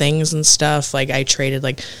other things and stuff. Like I traded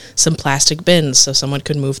like some plastic bins so someone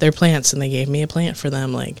could move their plants and they gave me a plant for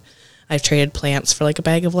them. Like I've traded plants for like a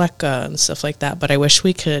bag of leca and stuff like that. But I wish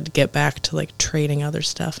we could get back to like trading other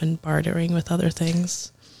stuff and bartering with other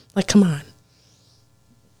things. Like, come on.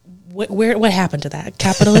 What happened to that?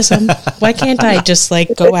 Capitalism? Why can't I just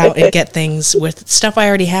like go out and get things with stuff I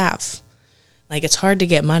already have? Like it's hard to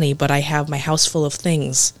get money, but I have my house full of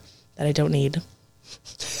things that I don't need.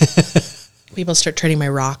 People start trading my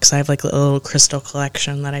rocks. I have like a little crystal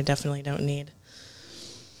collection that I definitely don't need.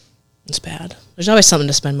 It's bad. There's always something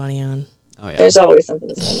to spend money on. Oh yeah. There's always something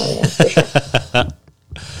to spend money on, for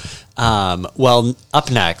sure. Well, up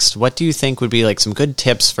next, what do you think would be like some good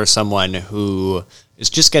tips for someone who is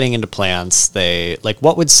just getting into plants?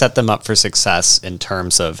 What would set them up for success in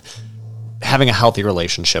terms of having a healthy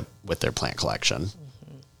relationship with their plant collection?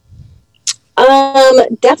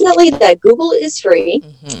 Definitely that Google is free,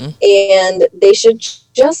 and they should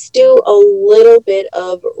just do a little bit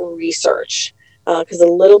of research, because a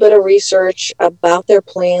little bit of research about their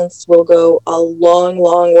plants will go a long,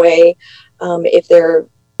 long way. If they're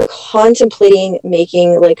contemplating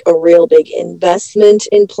making like a real big investment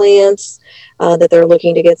in plants, that they're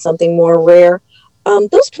looking to get something more rare,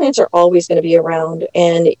 those plants are always going to be around,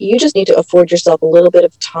 and you just need to afford yourself a little bit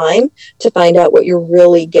of time to find out what you're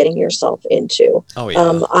really getting yourself into. Oh,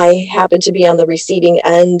 yeah. I happen to be on the receiving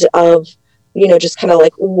end of, just kind of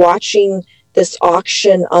like watching this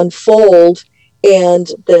auction unfold, and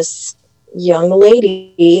this young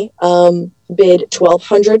lady bid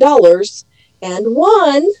 $1,200 and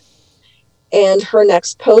won. And her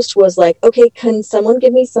next post was like, okay, can someone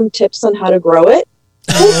give me some tips on how to grow it?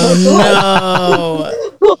 Oh,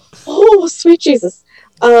 no. Oh, sweet Jesus.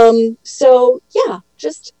 So yeah,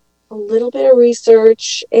 just a little bit of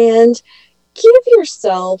research and give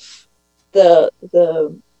yourself the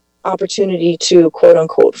opportunity to quote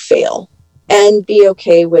unquote fail and be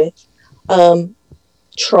okay with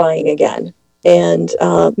trying again, and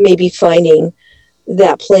maybe finding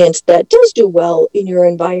that plant that does do well in your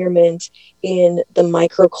environment, in the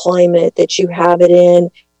microclimate that you have it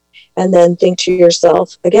in. And then think to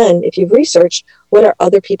yourself, again, if you've researched, what are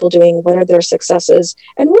other people doing? What are their successes?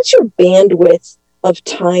 And what's your bandwidth of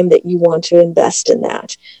time that you want to invest in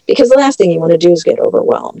that? Because the last thing you want to do is get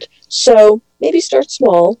overwhelmed. So maybe start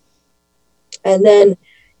small and then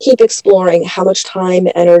keep exploring how much time,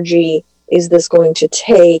 energy is this going to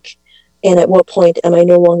take? And at what point am I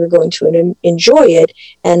no longer going to enjoy it?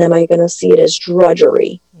 And am I going to see it as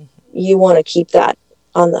drudgery? You want to keep that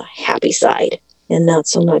on the happy side and not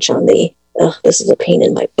so much on the, this is a pain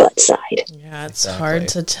in my butt side. Yeah, it's hard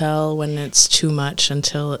to tell when it's too much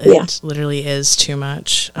until it literally is too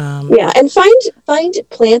much. Yeah, and find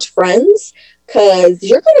plant friends, because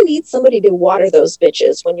you're going to need somebody to water those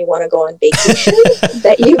bitches when you want to go on vacation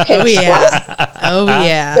that you can trust. Oh,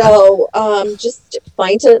 yeah. So just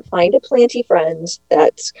find a planty friend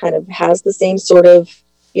that kind of has the same sort of,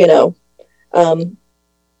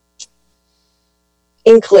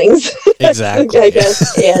 inklings. Exactly. I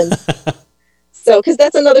guess. And so, because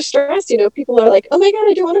that's another stress, people are like, oh my God,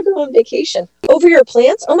 I don't want to go on vacation. Over your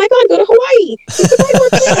plants? Oh my God, go to Hawaii. You can buy more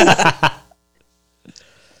plants.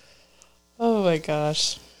 Oh my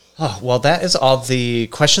gosh. Oh, well, that is all the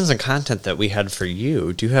questions and content that we had for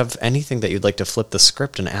you. Do you have anything that you'd like to flip the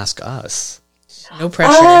script and ask us? No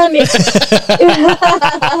pressure.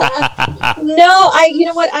 No, you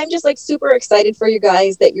know what? I'm just like super excited for you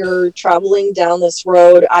guys that you're traveling down this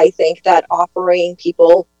road. I think that offering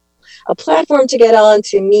people a platform to get on,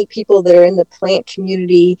 to meet people that are in the plant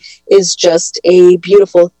community, is just a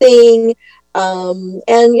beautiful thing. And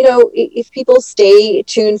if people stay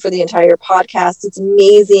tuned for the entire podcast, it's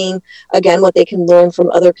amazing, again, what they can learn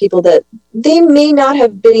from other people that they may not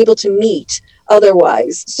have been able to meet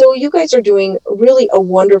otherwise. So you guys are doing really a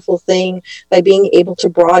wonderful thing by being able to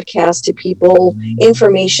broadcast to people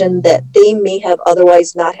information that they may have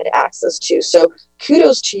otherwise not had access to. So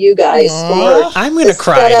kudos to you guys. I'm going to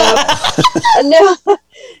cry.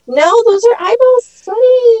 No, those are eyeballs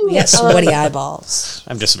sweating. We got sweaty eyeballs.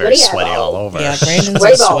 I'm just very sweaty all over. Yeah, Brandon's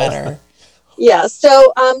a sweater. Yeah,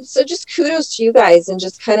 so just kudos to you guys, and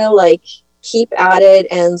just kind of like keep at it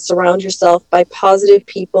and surround yourself by positive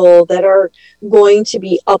people that are going to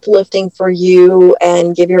be uplifting for you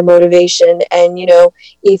and give your motivation. And,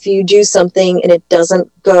 if you do something and it doesn't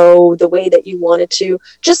go the way that you want it to,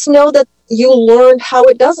 just know that you learned how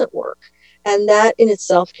it doesn't work. And that in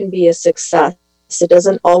itself can be a success. It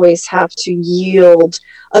doesn't always have to yield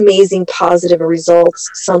amazing positive results.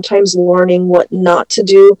 Sometimes learning what not to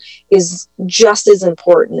do is just as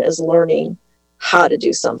important as learning how to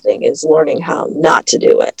do something, is learning how not to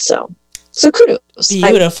do it. So kudos.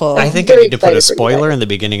 Beautiful. I think I need to put a spoiler in the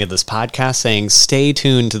beginning of this podcast saying stay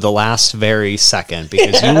tuned to the last very second,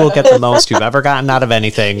 because you will get the most you've ever gotten out of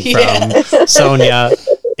anything from Sonia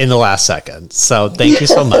in the last second. So thank you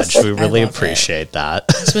so much. We really appreciate that.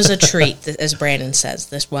 This was a treat, as Brandon says.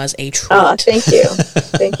 This was a treat. Thank you.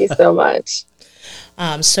 Thank you so much.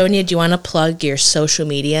 Sonia, do you want to plug your social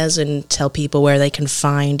medias and tell people where they can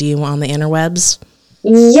find you on the interwebs?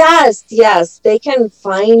 Yes. They can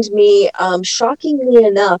find me. Shockingly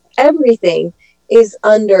enough, everything is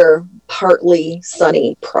under Partly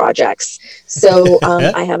Sunny Projects. So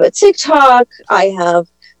I have a TikTok. I have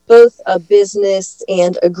both a business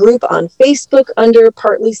and a group on Facebook under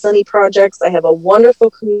Partly Sunny Projects. I have a wonderful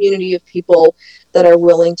community of people that are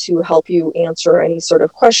willing to help you answer any sort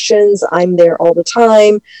of questions. I'm there all the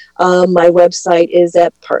time. My website is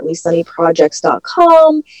at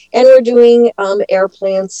partlysunnyprojects.com, and we're doing air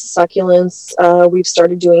plants, succulents. We've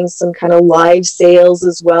started doing some kind of live sales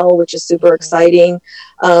as well, which is super exciting.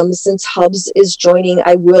 Since Hubs is joining,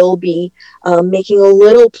 I will be making a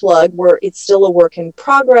little plug where it's still a work in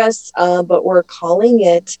progress, but we're calling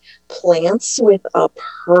it Plants with a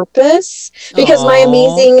Purpose, because my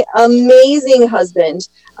amazing husband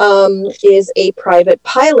is a private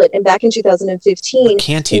pilot, and back in 2015, what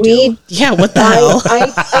can't he do? Yeah, what the hell?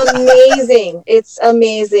 Amazing. It's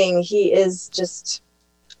amazing. He is just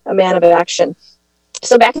a man of action.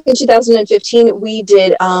 So back in 2015, we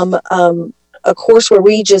did a course where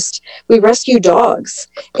we rescue dogs,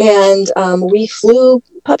 and we flew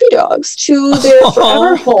puppy dogs to their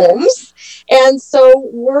forever homes. And so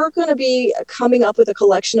we're going to be coming up with a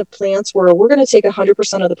collection of plants where we're going to take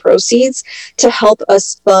 100% of the proceeds to help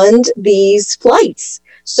us fund these flights.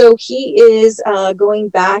 So he is going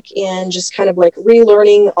back and just kind of like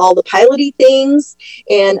relearning all the piloty things.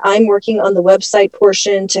 And I'm working on the website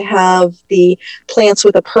portion to have the plants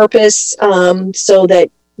with a purpose, so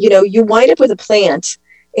that, you know, you wind up with a plant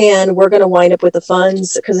and we're going to wind up with the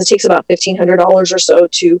funds, because it takes about $1,500 or so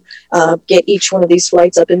to get each one of these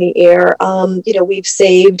flights up in the air. You know, we've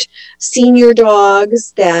saved senior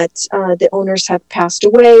dogs that the owners have passed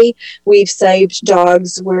away. We've saved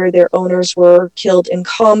dogs where their owners were killed in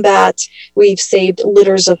combat. We've saved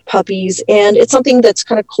litters of puppies, and it's something that's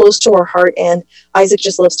kind of close to our heart. And Isaac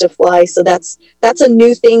just loves to fly, so that's a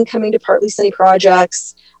new thing coming to Partly Sunny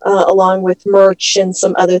Projects. Along with merch and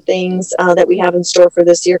some other things that we have in store for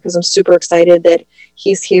this year, because I'm super excited that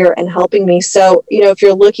he's here and helping me. So, you know, if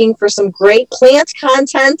you're looking for some great plant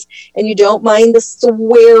content and you don't mind the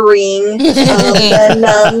swearing,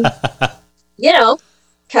 then, you know,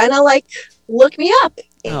 kind of like look me up.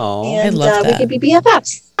 Oh, I love that. We could be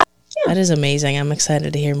BFFs. Yeah. That is amazing. I'm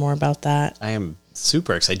excited to hear more about that. I am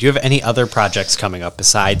super excited. Do you have any other projects coming up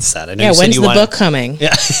besides that? I know Yeah, you said when's you the wanted- book coming?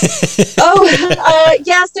 Yeah.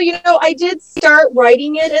 Yeah. So, you know, I did start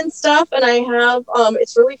writing it and stuff, and I have,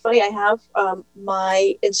 it's really funny. I have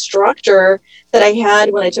my instructor that I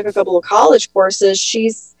had when I took a couple of college courses.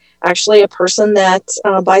 She's actually a person that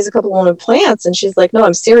buys a couple of plants, and she's like, no,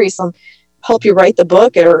 I'm serious. I'll help you write the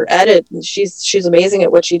book or edit. And she's amazing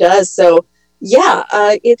at what she does. So, yeah,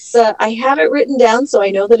 it's I have it written down, so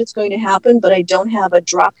I know that it's going to happen, but I don't have a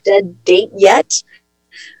drop dead date yet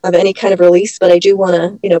of any kind of release. But I do want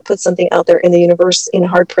to, you know, put something out there in the universe in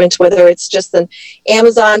hard print, whether it's just an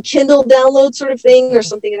Amazon Kindle download sort of thing or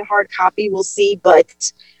something in a hard copy. We'll see.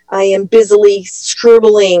 But I am busily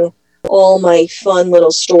scribbling all my fun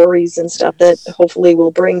little stories and stuff that hopefully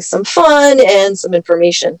will bring some fun and some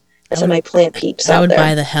information to my plant peeps I out would there.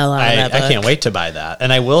 buy the hell out of that book. I can't wait to buy that.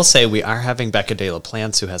 And I will say we are having Becca De La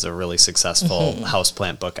Plants, who has a really successful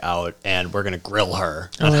houseplant book out, and we're going to grill her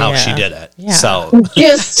on how she did it. Yeah. So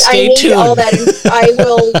Just Stay I need tuned. all that. I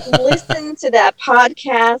will listen to that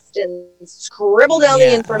podcast and scribble down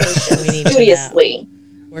the information We need to know. studiously.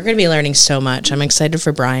 We're going to be learning so much. I'm excited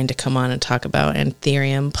for Brian to come on and talk about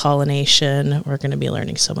anthurium pollination. We're going to be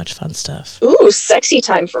learning so much fun stuff. Ooh, sexy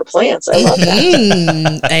time for plants. I love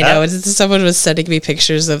that. I know. Someone was sending me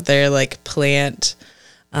pictures of their like plant.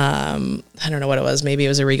 I don't know what it was. Maybe it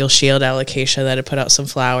was a Regal Shield alocasia that had put out some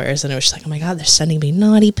flowers, and it was just like, oh my god, they're sending me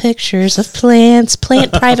naughty pictures of plants,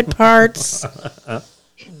 plant private parts. Oh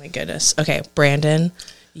my goodness. Okay, Brandon,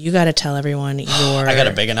 you got to tell everyone your. I got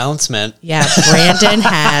a big announcement. Yeah, Brandon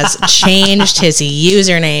has changed his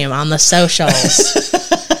username on the socials.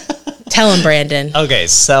 Tell him, Brandon. Okay,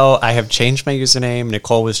 so I have changed my username.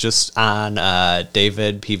 Nicole was just on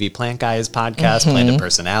David PV Plant Guy's podcast, Planted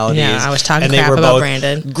Personalities. Yeah, I was talking and they crap were about both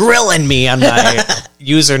Brandon. grilling me on my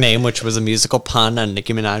username, which was a musical pun on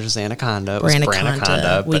Nicki Minaj's Anaconda. It was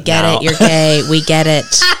Branaconda. We get it. You're gay. We get it.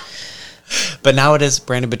 But now it is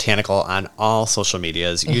Brandon Botanical on all social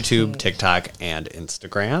medias, YouTube, TikTok, and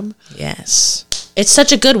Instagram. Yes. It's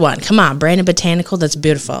such a good one. Come on, Brandon Botanical. That's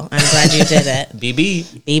beautiful. I'm glad you did it.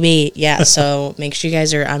 BB. Yeah. So make sure you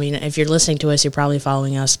guys are, I mean, if you're listening to us, you're probably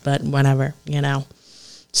following us, but whatever, you know.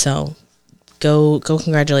 So go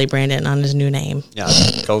congratulate Brandon on his new name. Yeah,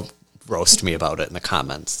 go roast me about it in the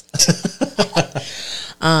comments.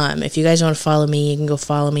 If you guys want to follow me, you can go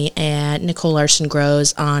follow me at Nicole Larson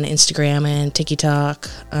Grows on Instagram and TikTok.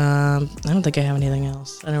 I don't think I have anything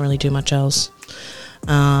else. I don't really do much else.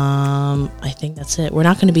 I think that's it. We're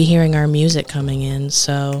not going to be hearing our music coming in,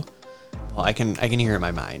 so Well, I can hear it in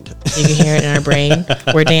my mind. you can hear it in our brain.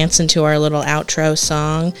 We're dancing to our little outro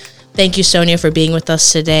song. Thank you, Sonia, for being with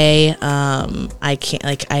us today. I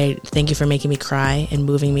thank you for making me cry and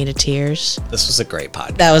moving me to tears. This was a great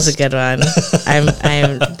podcast. That was a good one.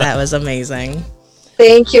 That was amazing.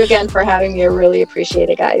 Thank you again for having me. I really appreciate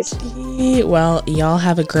it, guys. Well, y'all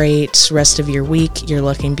have a great rest of your week. You're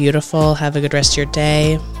looking beautiful. Have a good rest of your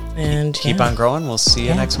day. And Keep on growing. We'll see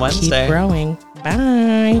you next Wednesday. Keep growing.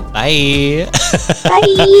 Bye. Bye.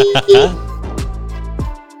 Bye.